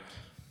turn to God.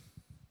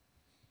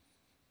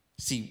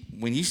 See,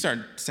 when you start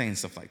saying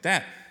stuff like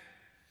that,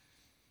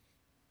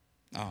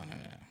 oh, no.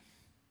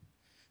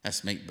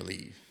 That's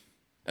make-believe.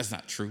 That's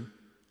not true.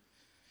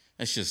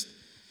 That's just,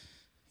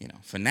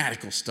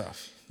 fanatical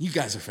stuff. You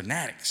guys are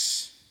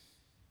fanatics.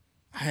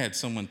 I had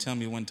someone tell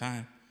me one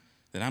time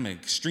that I'm an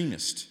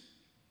extremist.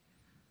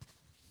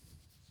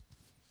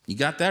 You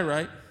got that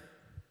right.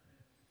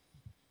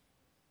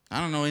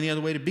 I don't know any other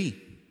way to be.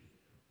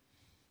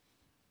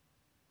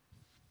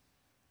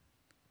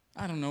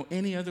 I don't know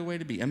any other way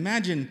to be.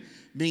 Imagine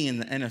being in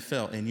the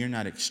NFL and you're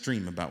not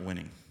extreme about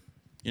winning.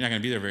 You're not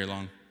going to be there very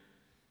long.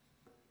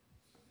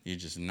 You're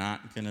just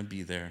not going to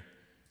be there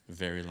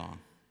very long.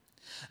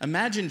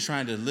 Imagine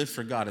trying to live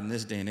for God in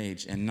this day and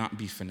age and not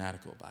be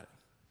fanatical about it.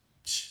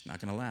 Not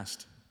going to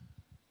last.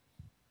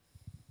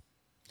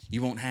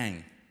 You won't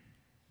hang.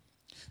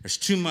 There's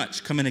too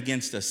much coming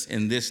against us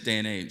in this day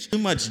and age. Too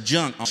much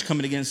junk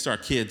coming against our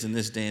kids in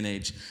this day and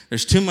age.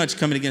 There's too much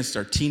coming against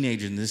our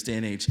teenagers in this day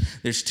and age.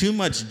 There's too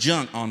much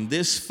junk on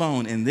this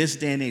phone in this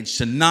day and age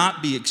to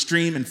not be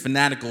extreme and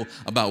fanatical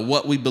about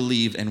what we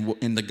believe and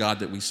in the God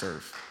that we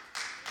serve.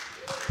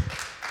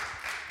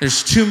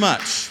 There's too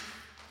much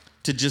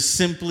to just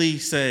simply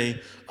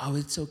say, oh,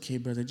 it's okay,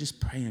 brother, just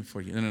praying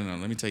for you. No.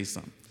 Let me tell you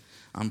something.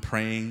 I'm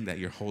praying that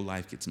your whole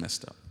life gets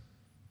messed up.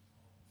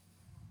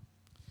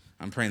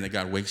 I'm praying that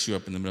God wakes you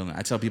up in the middle of the night.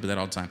 I tell people that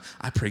all the time.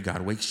 I pray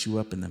God wakes you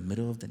up in the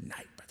middle of the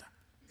night, brother.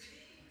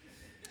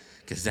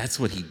 Because that's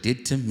what he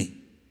did to me.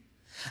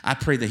 I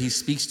pray that he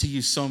speaks to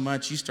you so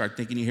much, you start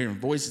thinking you're hearing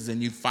voices,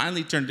 and you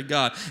finally turn to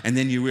God, and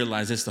then you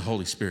realize it's the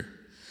Holy Spirit.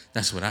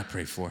 That's what I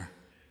pray for.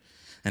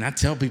 And I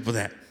tell people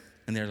that,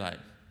 and they're like,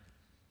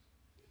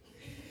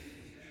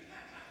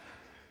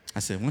 I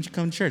said, why don't you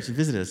come to church and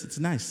visit us? It's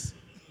nice.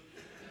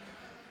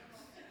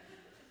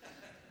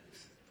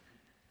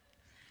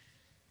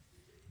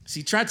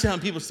 See, try telling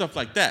people stuff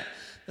like that.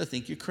 They'll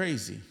think you're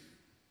crazy.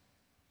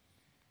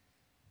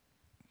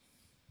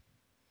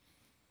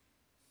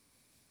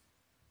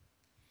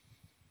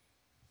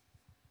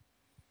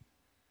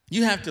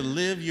 You have to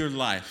live your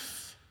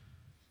life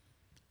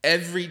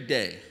every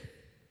day.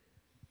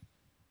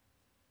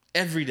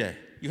 Every day.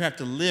 You have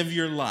to live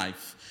your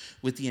life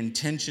with the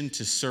intention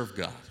to serve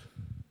God.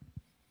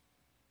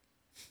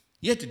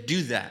 You have to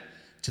do that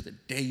to the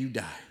day you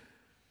die.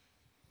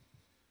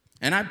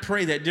 And I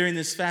pray that during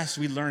this fast,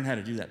 we learn how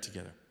to do that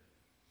together.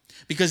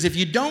 Because if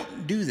you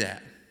don't do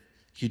that,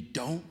 you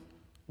don't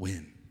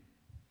win.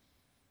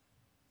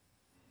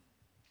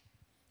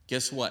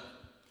 Guess what?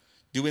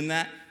 Doing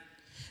that,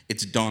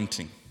 it's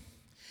daunting.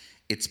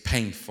 It's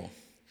painful.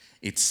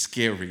 It's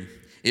scary.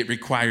 It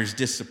requires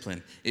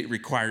discipline. It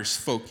requires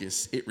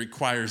focus. It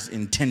requires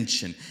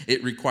intention.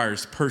 It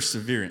requires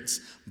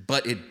perseverance.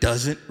 But it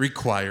doesn't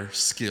require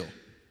skill.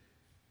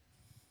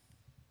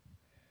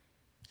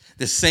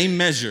 The same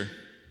measure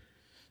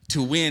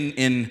to win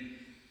in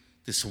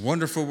this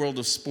wonderful world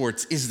of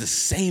sports is the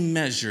same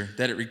measure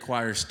that it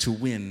requires to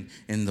win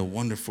in the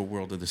wonderful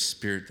world of the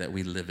Spirit that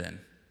we live in.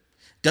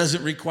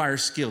 Doesn't require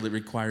skill. It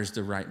requires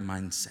the right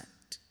mindset.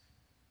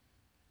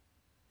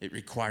 It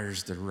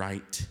requires the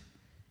right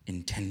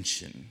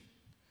intention.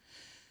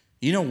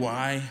 You know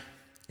why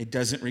it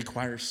doesn't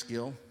require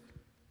skill?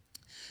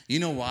 You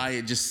know why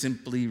it just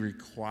simply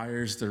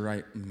requires the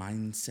right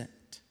mindset?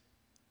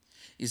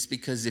 It's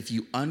because if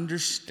you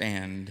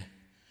understand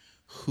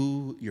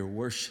who you're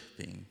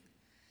worshiping,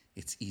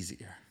 it's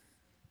easier.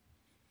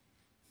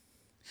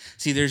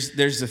 See,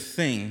 there's a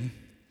thing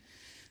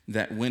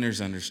that winners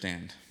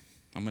understand.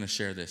 I'm going to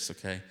share this,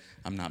 okay?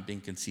 I'm not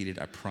being conceited,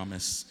 I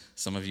promise.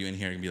 Some of you in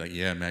here can be like,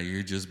 yeah, man,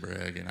 you're just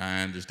bragging.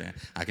 I understand.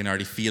 I can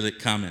already feel it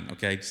coming,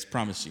 okay? Just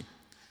promise you.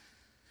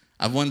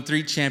 I've won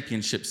 3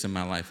 championships in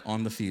my life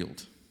on the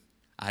field.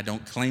 I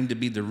don't claim to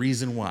be the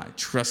reason why.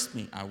 Trust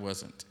me, I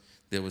wasn't.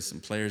 There was some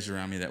players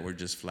around me that were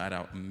just flat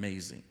out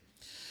amazing.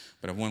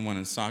 But I've won one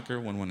in soccer,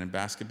 won one in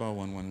basketball,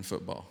 won one in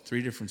football.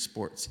 3 different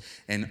sports.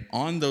 And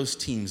on those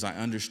teams, I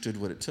understood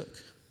what it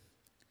took.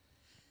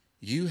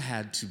 You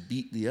had to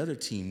beat the other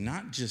team,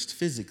 not just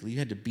physically, you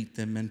had to beat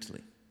them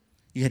mentally.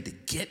 You had to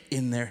get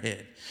in their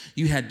head.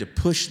 You had to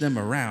push them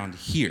around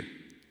here,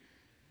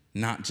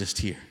 not just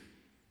here.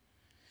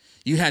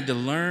 You had to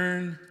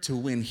learn to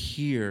win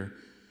here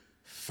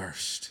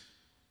first.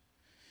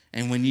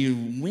 And when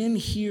you win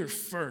here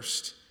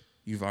first,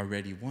 you've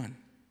already won.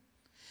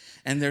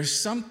 And there's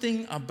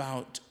something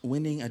about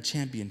winning a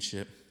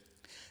championship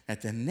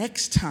that the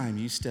next time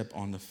you step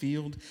on the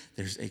field,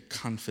 there's a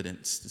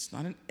confidence. It's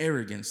not an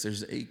arrogance.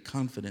 There's a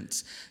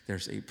confidence.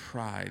 There's a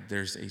pride.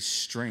 There's a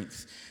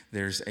strength.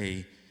 There's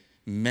a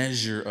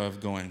measure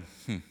of going,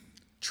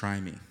 try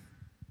me.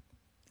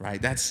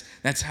 Right?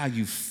 That's how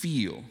you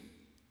feel.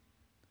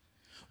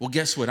 Well,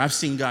 guess what? I've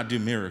seen God do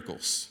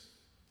miracles.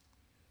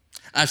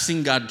 I've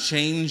seen God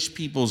change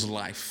people's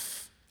life.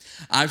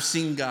 I've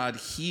seen God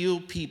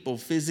heal people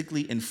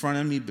physically in front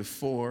of me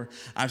before.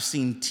 I've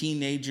seen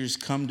teenagers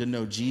come to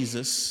know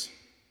Jesus.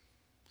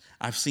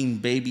 I've seen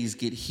babies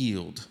get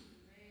healed.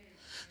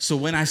 So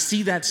when I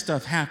see that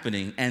stuff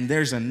happening and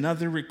there's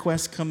another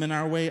request coming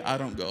our way, I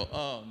don't go,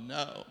 oh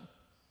no,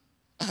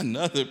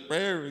 another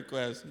prayer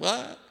request.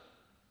 What?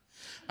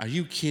 Are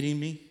you kidding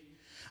me?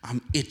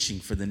 I'm itching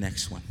for the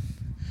next one.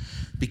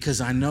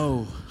 Because I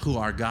know who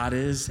our God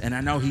is, and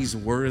I know he's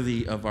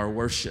worthy of our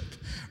worship,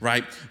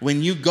 right?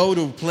 When you go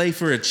to play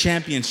for a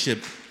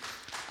championship,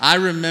 I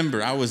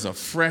remember I was a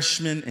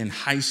freshman in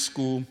high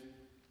school.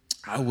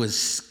 I was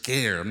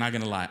scared. I'm not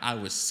going to lie. I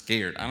was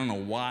scared. I don't know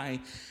why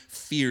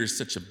fear is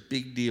such a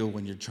big deal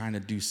when you're trying to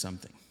do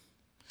something.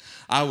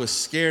 I was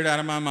scared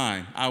out of my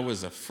mind. I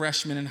was a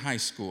freshman in high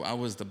school. I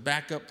was the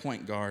backup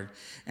point guard,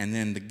 and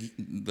then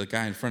the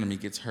guy in front of me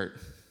gets hurt.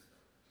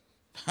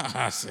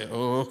 I said,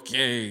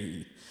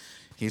 okay,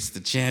 it's the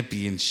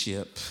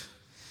championship.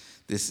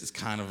 This is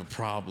kind of a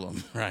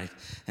problem, right?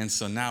 And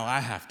so now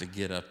I have to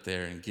get up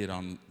there and get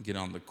on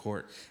the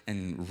court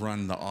and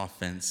run the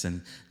offense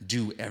and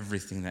do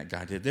everything that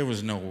God did. There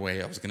was no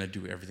way I was going to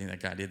do everything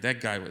that God did.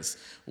 That guy was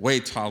way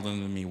taller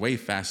than me, way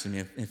faster than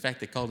me. In fact,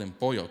 they called him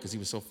Pollo because he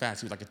was so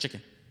fast. He was like a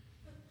chicken.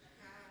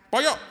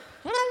 Pollo!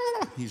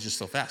 He was just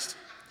so fast.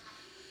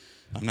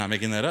 I'm not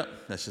making that up.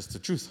 That's just the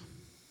truth.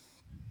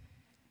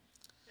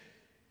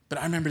 But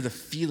I remember the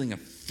feeling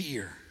of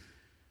fear,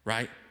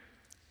 right?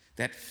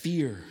 That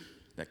fear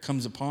that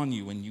comes upon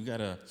you when you got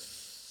to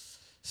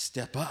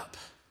step up.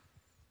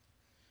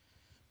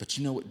 But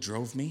you know what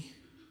drove me?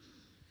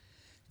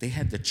 they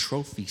had the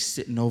trophy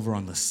sitting over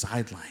on the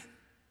sideline.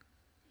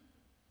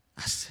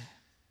 I said,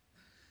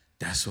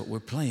 that's what we're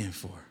playing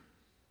for.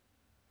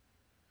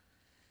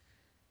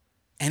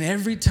 And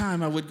every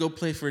time I would go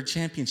play for a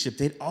championship,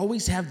 they'd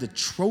always have the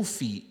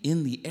trophy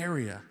in the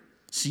area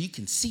so you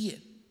can see it.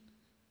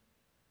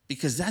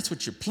 Because that's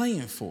what you're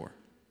playing for.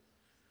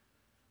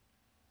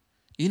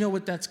 You know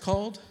what that's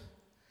called?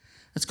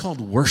 That's called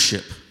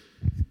worship.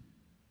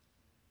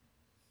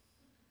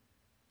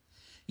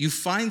 You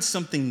find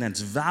something that's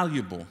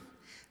valuable,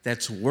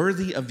 that's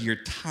worthy of your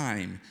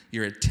time,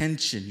 your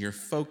attention, your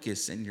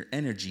focus, and your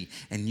energy,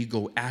 and you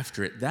go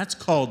after it. That's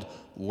called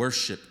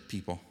worship,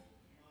 people.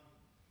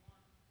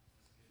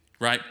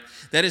 Right?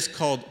 That is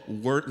called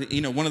work.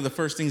 You know, one of the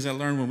first things I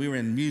learned when we were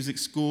in music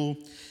school,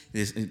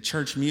 in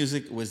church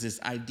music, was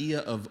this idea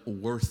of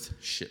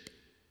worthship.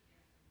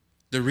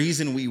 The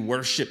reason we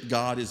worship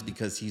God is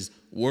because he's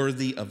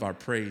worthy of our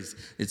praise.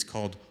 It's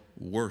called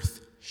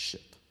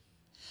worthship.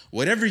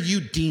 Whatever you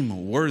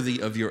deem worthy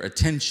of your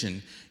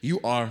attention,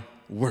 you are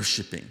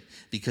worshiping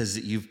because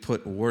you've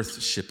put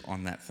worthship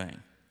on that thing.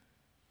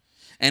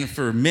 And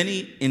for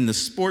many in the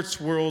sports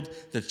world,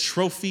 the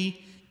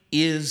trophy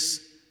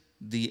is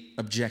the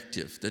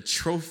objective. The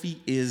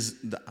trophy is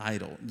the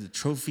idol. The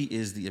trophy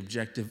is the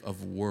objective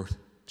of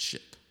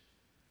worship.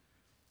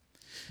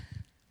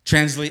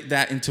 Translate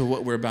that into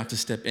what we're about to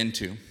step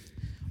into.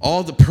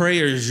 All the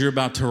prayers you're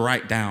about to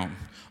write down,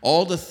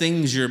 all the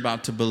things you're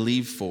about to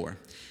believe for,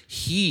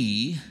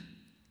 he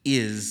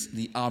is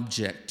the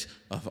object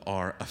of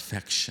our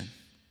affection.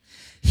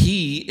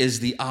 He is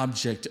the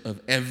object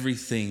of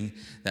everything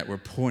that we're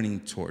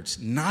pointing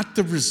towards, not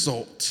the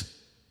result.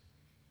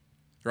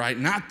 Right?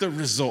 Not the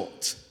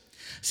result.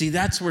 See,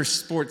 that's where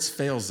sports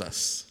fails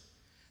us.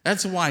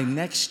 That's why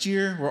next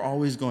year we're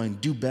always going to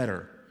do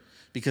better,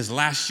 because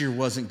last year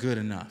wasn't good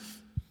enough.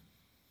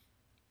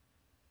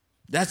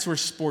 That's where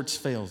sports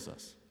fails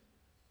us.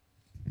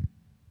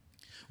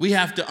 We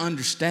have to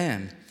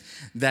understand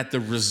that the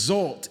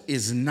result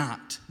is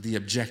not the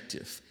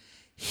objective.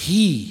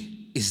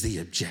 He is the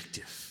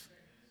objective.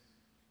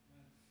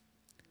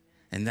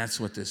 And that's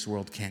what this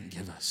world can't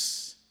give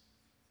us.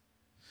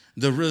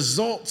 The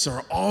results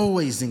are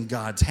always in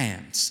God's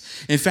hands.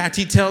 In fact,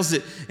 he tells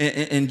it,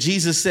 and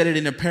Jesus said it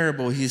in a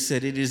parable. He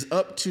said, it is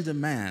up to the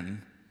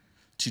man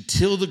to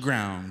till the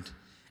ground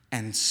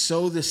and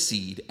sow the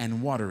seed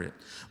and water it.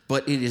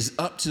 But it is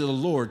up to the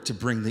Lord to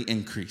bring the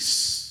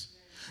increase.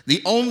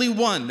 The only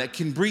one that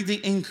can bring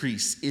the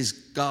increase is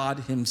God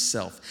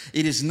himself.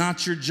 It is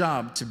not your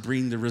job to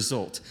bring the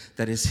result.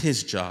 That is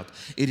his job.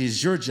 It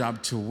is your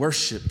job to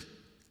worship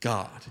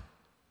God.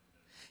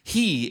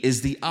 He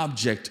is the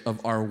object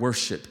of our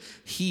worship.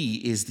 He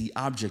is the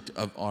object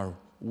of our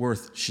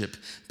worship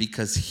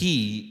because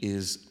he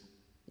is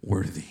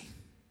worthy.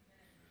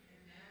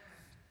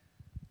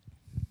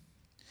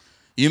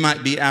 You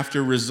might be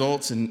after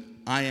results, and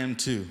I am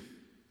too.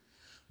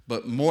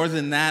 But more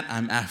than that,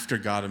 I'm after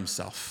God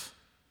himself.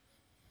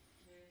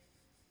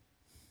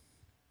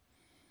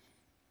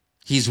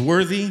 He's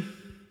worthy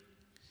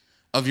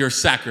of your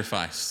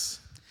sacrifice.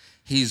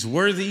 He's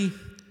worthy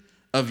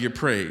of your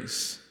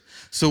praise.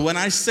 So when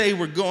I say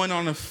we're going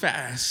on a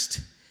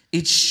fast,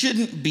 it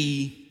shouldn't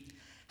be,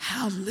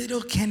 how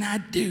little can I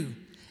do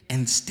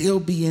and still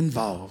be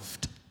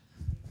involved?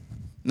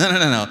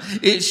 No.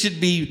 It should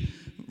be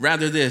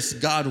rather this,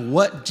 God,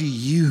 what do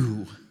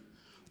you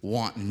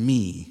want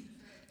me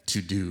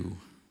to do?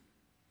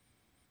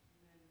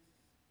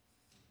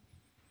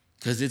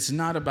 Because it's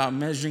not about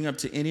measuring up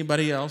to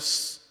anybody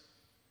else,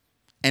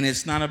 and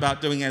it's not about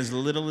doing as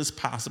little as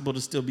possible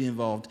to still be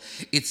involved.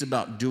 It's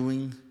about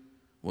doing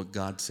what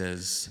God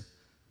says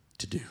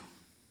to do.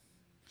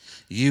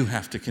 You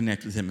have to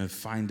connect with him and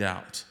find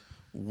out,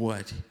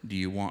 what do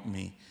you want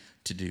me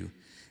to do?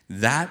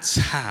 That's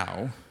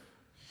how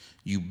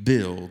you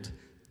build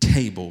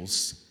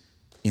tables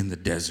in the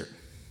desert.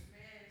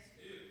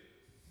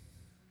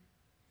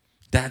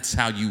 That's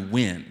how you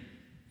win.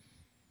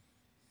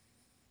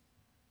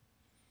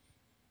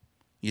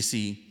 You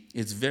see,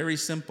 it's very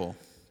simple.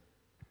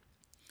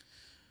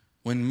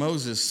 When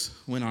Moses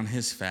went on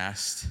his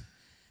fast,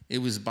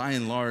 it was by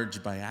and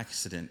large by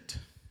accident.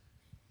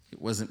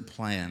 It wasn't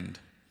planned.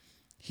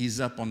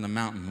 He's up on the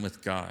mountain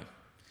with God.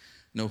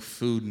 No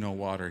food, no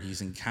water.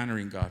 He's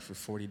encountering God for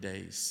 40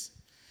 days.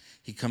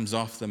 He comes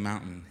off the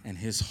mountain and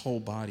his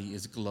whole body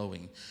is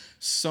glowing.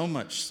 So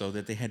much so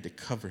that they had to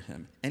cover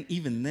him. And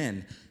even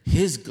then,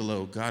 his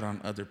glow got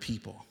on other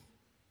people.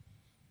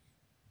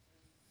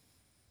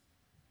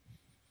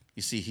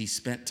 You see, he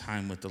spent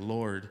time with the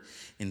Lord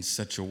in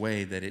such a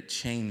way that it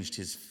changed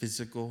his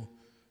physical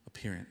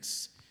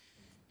appearance.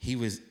 He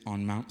was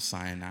on Mount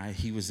Sinai.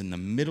 He was in the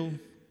middle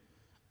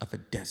of a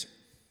desert.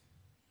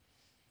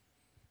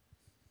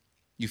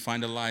 You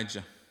find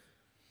Elijah.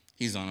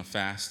 He's on a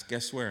fast.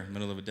 Guess where?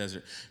 Middle of a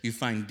desert. You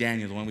find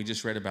Daniel, the one we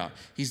just read about.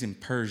 He's in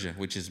Persia,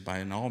 which is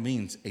by all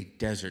means a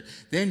desert.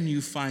 Then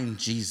you find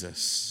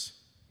Jesus.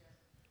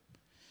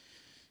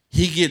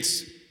 He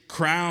gets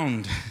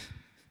crowned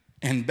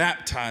and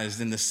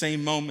baptized in the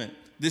same moment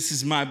This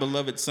is my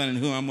beloved Son in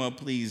whom I'm well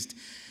pleased.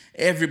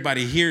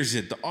 Everybody hears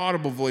it, the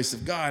audible voice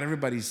of God.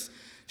 Everybody's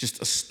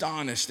just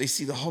astonished. They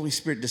see the Holy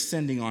Spirit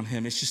descending on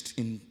him. It's just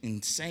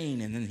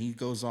insane. And then he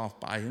goes off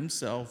by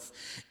himself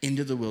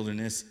into the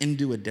wilderness,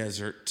 into a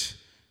desert,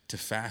 to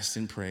fast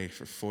and pray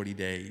for 40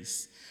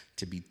 days,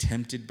 to be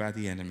tempted by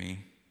the enemy.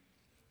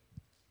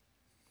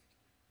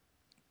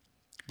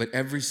 But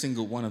every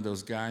single one of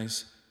those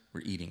guys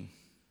were eating.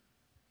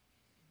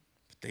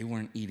 But they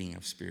weren't eating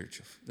of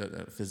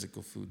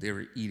physical food. They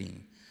were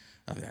eating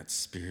of that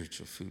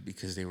spiritual food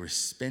because they were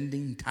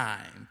spending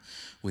time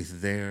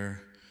with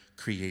their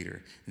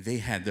Creator. They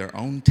had their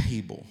own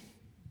table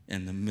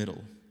in the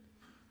middle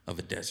of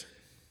a desert.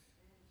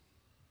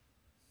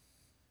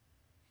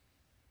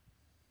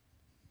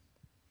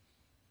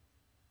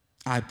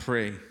 I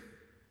pray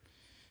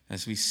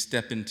as we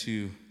step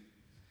into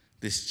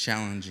this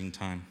challenging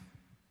time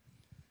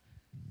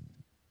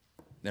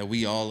that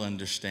we all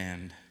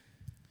understand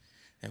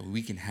that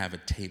we can have a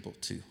table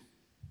too.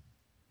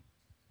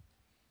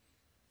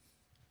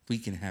 We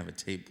can have a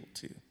table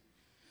too.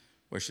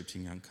 Worship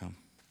team, young, come.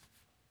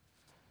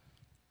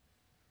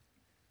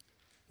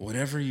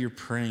 Whatever you're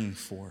praying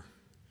for,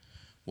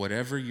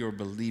 whatever you're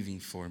believing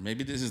for,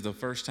 maybe this is the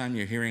first time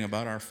you're hearing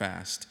about our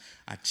fast.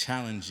 I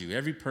challenge you,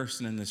 every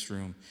person in this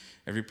room,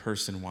 every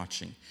person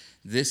watching,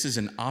 this is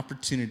an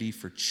opportunity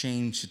for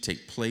change to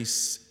take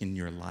place in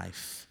your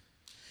life.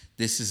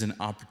 This is an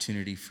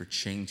opportunity for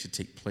change to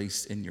take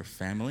place in your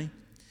family.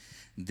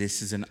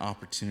 This is an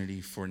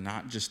opportunity for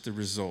not just the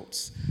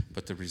results,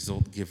 but the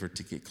result giver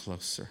to get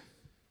closer,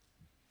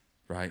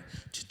 right?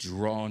 To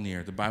draw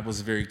near. The Bible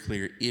is very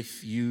clear.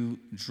 If you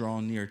draw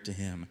near to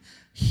him,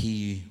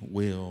 he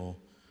will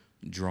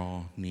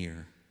draw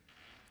near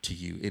to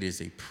you. It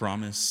is a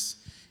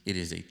promise. It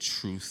is a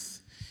truth.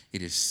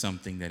 It is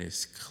something that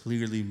is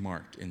clearly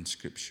marked in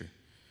Scripture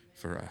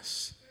for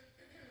us.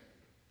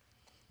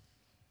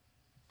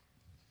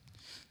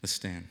 Let's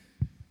stand.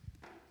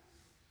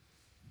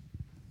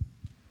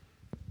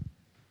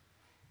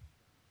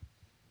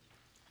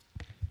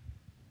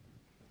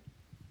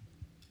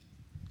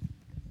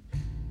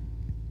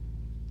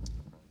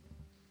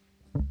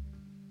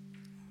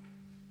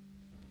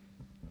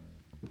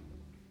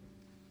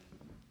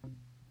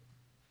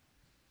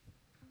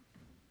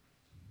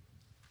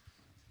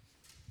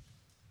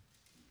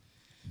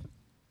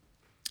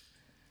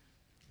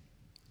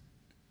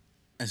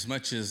 As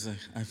much as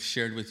I've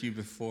shared with you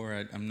before,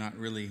 I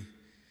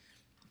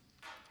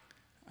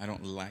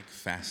don't like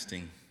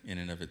fasting in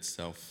and of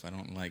itself. I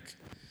don't like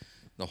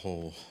the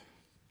whole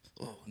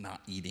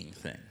not eating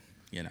thing,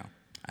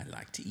 I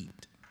like to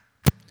eat.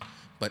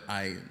 But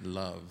I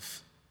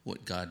love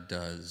what God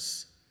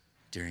does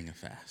during a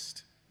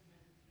fast.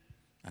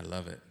 I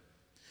love it.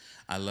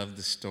 I love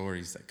the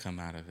stories that come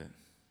out of it.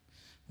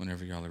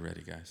 Whenever y'all are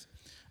ready, guys.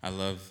 I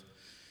love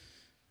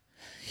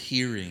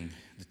hearing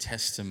the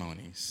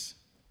testimonies.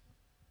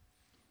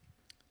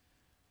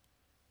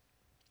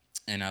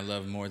 And I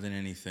love more than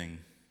anything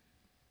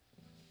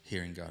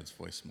hearing God's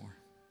voice more.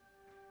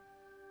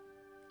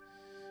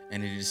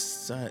 And it is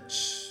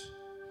such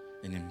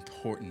an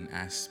important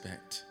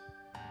aspect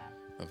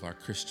of our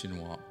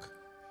Christian walk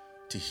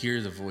to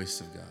hear the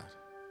voice of God.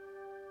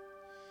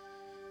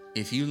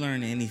 If you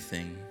learn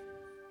anything,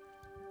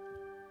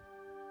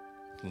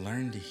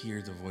 learn to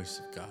hear the voice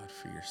of God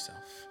for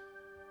yourself.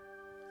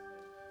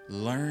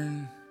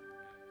 Learn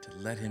to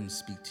let him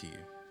speak to you.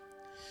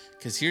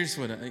 Because here's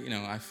what,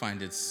 I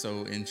find it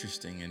so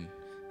interesting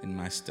in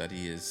my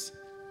study is,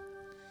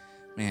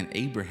 man,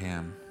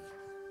 Abraham,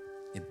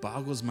 it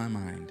boggles my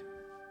mind.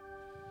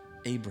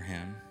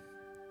 Abraham,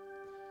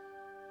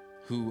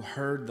 who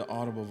heard the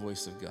audible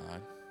voice of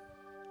God,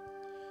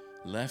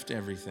 left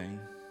everything.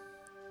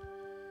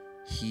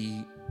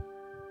 He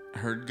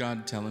heard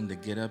God tell him to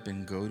get up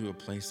and go to a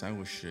place I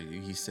will show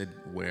you. He said,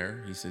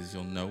 where? He says,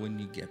 you'll know when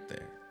you get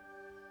there.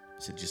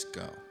 He said, just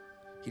go.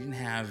 He didn't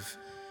have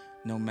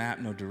no map,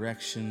 no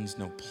directions,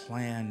 no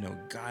plan, no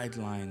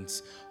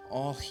guidelines.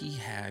 All he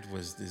had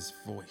was this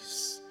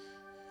voice.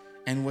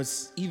 And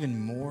what's even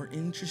more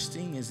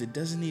interesting is it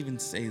doesn't even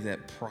say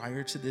that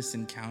prior to this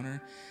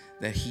encounter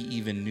that he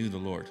even knew the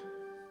Lord.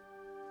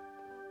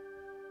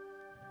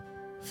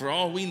 For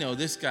all we know,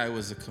 this guy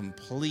was a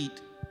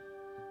complete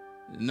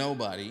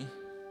nobody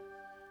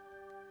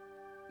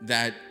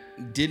that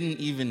didn't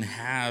even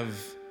have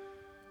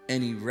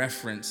any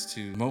reference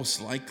to,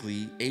 most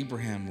likely,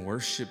 Abraham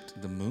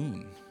worshiped the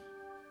moon.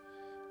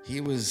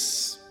 He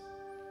was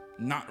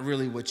not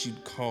really what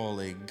you'd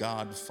call a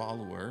God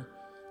follower.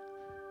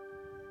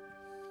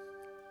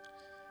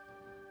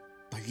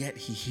 But yet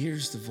he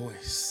hears the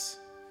voice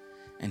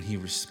and he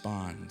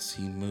responds,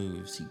 he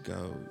moves, he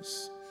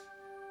goes.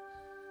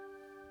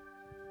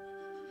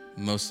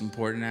 Most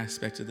important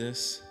aspect of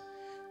this,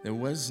 there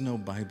was no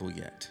Bible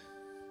yet.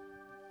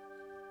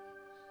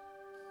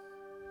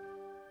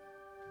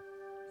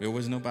 There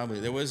was no Bible.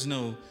 There was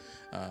no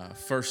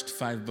first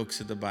 5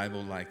 books of the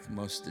Bible like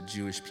most of the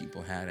Jewish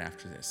people had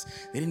after this.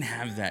 They didn't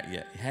have that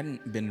yet. It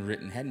hadn't been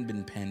written, hadn't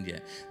been penned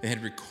yet. They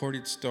had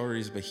recorded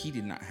stories, but he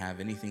did not have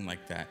anything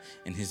like that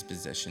in his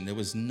possession. There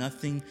was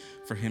nothing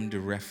for him to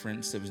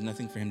reference. There was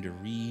nothing for him to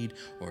read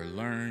or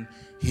learn.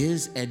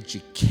 His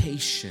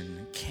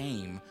education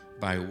came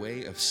by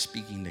way of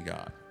speaking to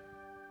God.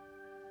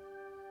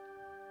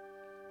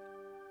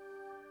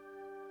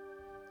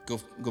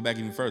 Go back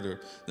even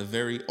further. The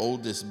very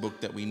oldest book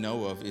that we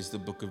know of is the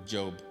book of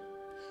Job.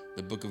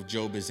 The book of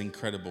Job is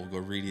incredible. Go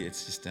read it.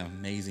 It's just an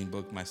amazing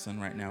book. My son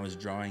right now is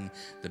drawing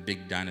the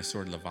big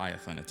dinosaur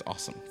Leviathan. It's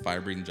awesome.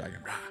 Fire-breathing dragon.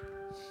 Rah.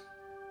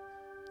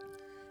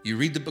 You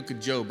read the book of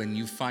Job and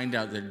you find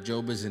out that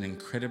Job is an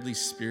incredibly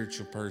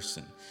spiritual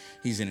person.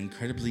 He's an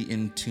incredibly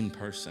in-tune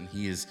person.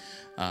 He is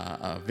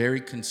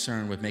very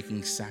concerned with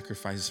making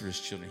sacrifices for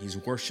his children.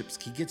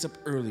 He gets up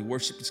early,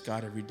 worships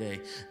God every day.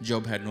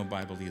 Job had no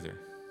Bible either.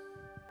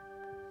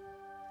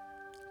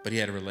 But he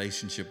had a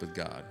relationship with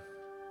God.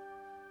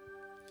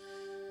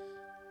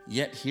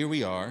 Yet here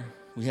we are.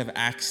 We have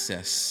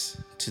access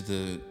to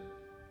the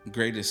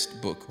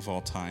greatest book of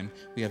all time.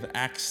 We have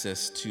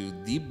access to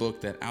the book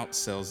that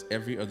outsells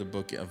every other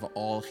book of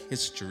all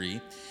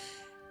history.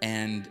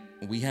 And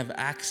we have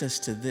access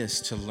to this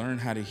to learn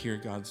how to hear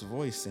God's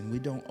voice, and we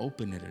don't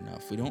open it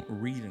enough. We don't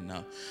read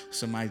enough.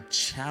 So my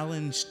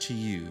challenge to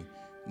you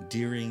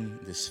during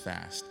this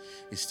fast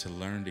is to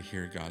learn to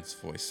hear God's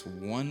voice.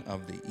 One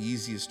of the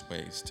easiest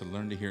ways to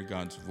learn to hear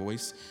God's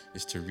voice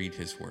is to read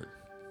his word,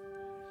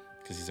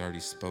 because he's already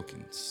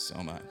spoken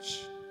so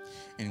much.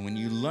 And when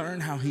you learn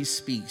how he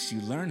speaks, you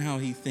learn how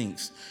he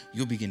thinks,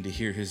 you'll begin to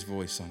hear his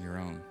voice on your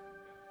own.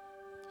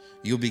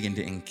 You'll begin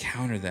to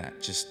encounter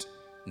that just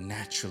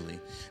naturally,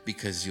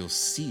 because you'll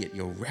see it,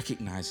 you'll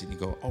recognize it, and you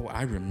go, oh,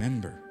 I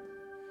remember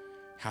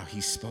how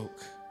he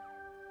spoke.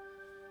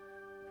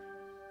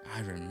 I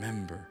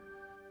remember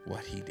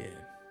what he did.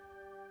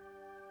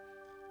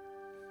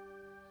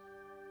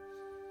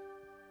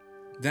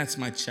 That's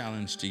my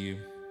challenge to you.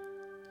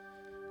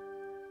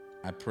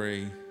 I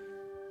pray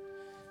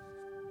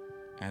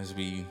as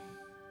we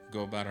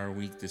go about our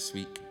week this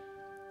week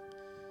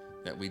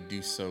that we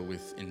do so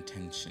with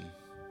intention.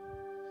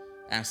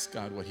 Ask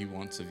God what he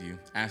wants of you.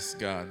 Ask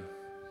God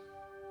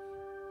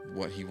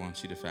what he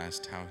wants you to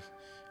fast,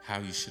 how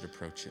you should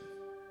approach it.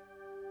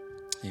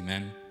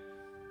 Amen.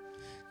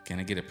 Can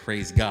I get a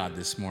praise God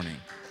this morning?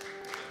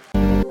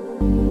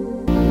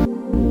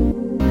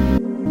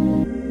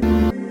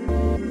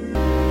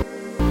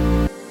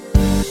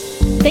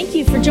 Thank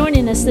you for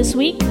joining us this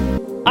week.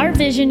 Our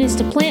vision is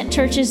to plant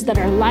churches that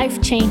are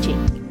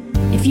life-changing.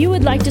 If you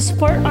would like to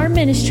support our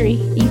ministry,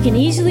 you can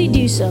easily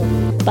do so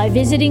by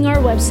visiting our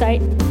website,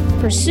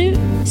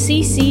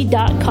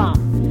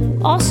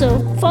 pursuitcc.com.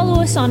 Also,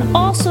 follow us on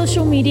all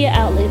social media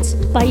outlets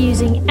by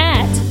using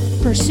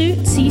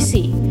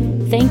 @PursuitCC.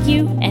 Thank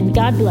you, and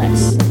God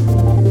bless.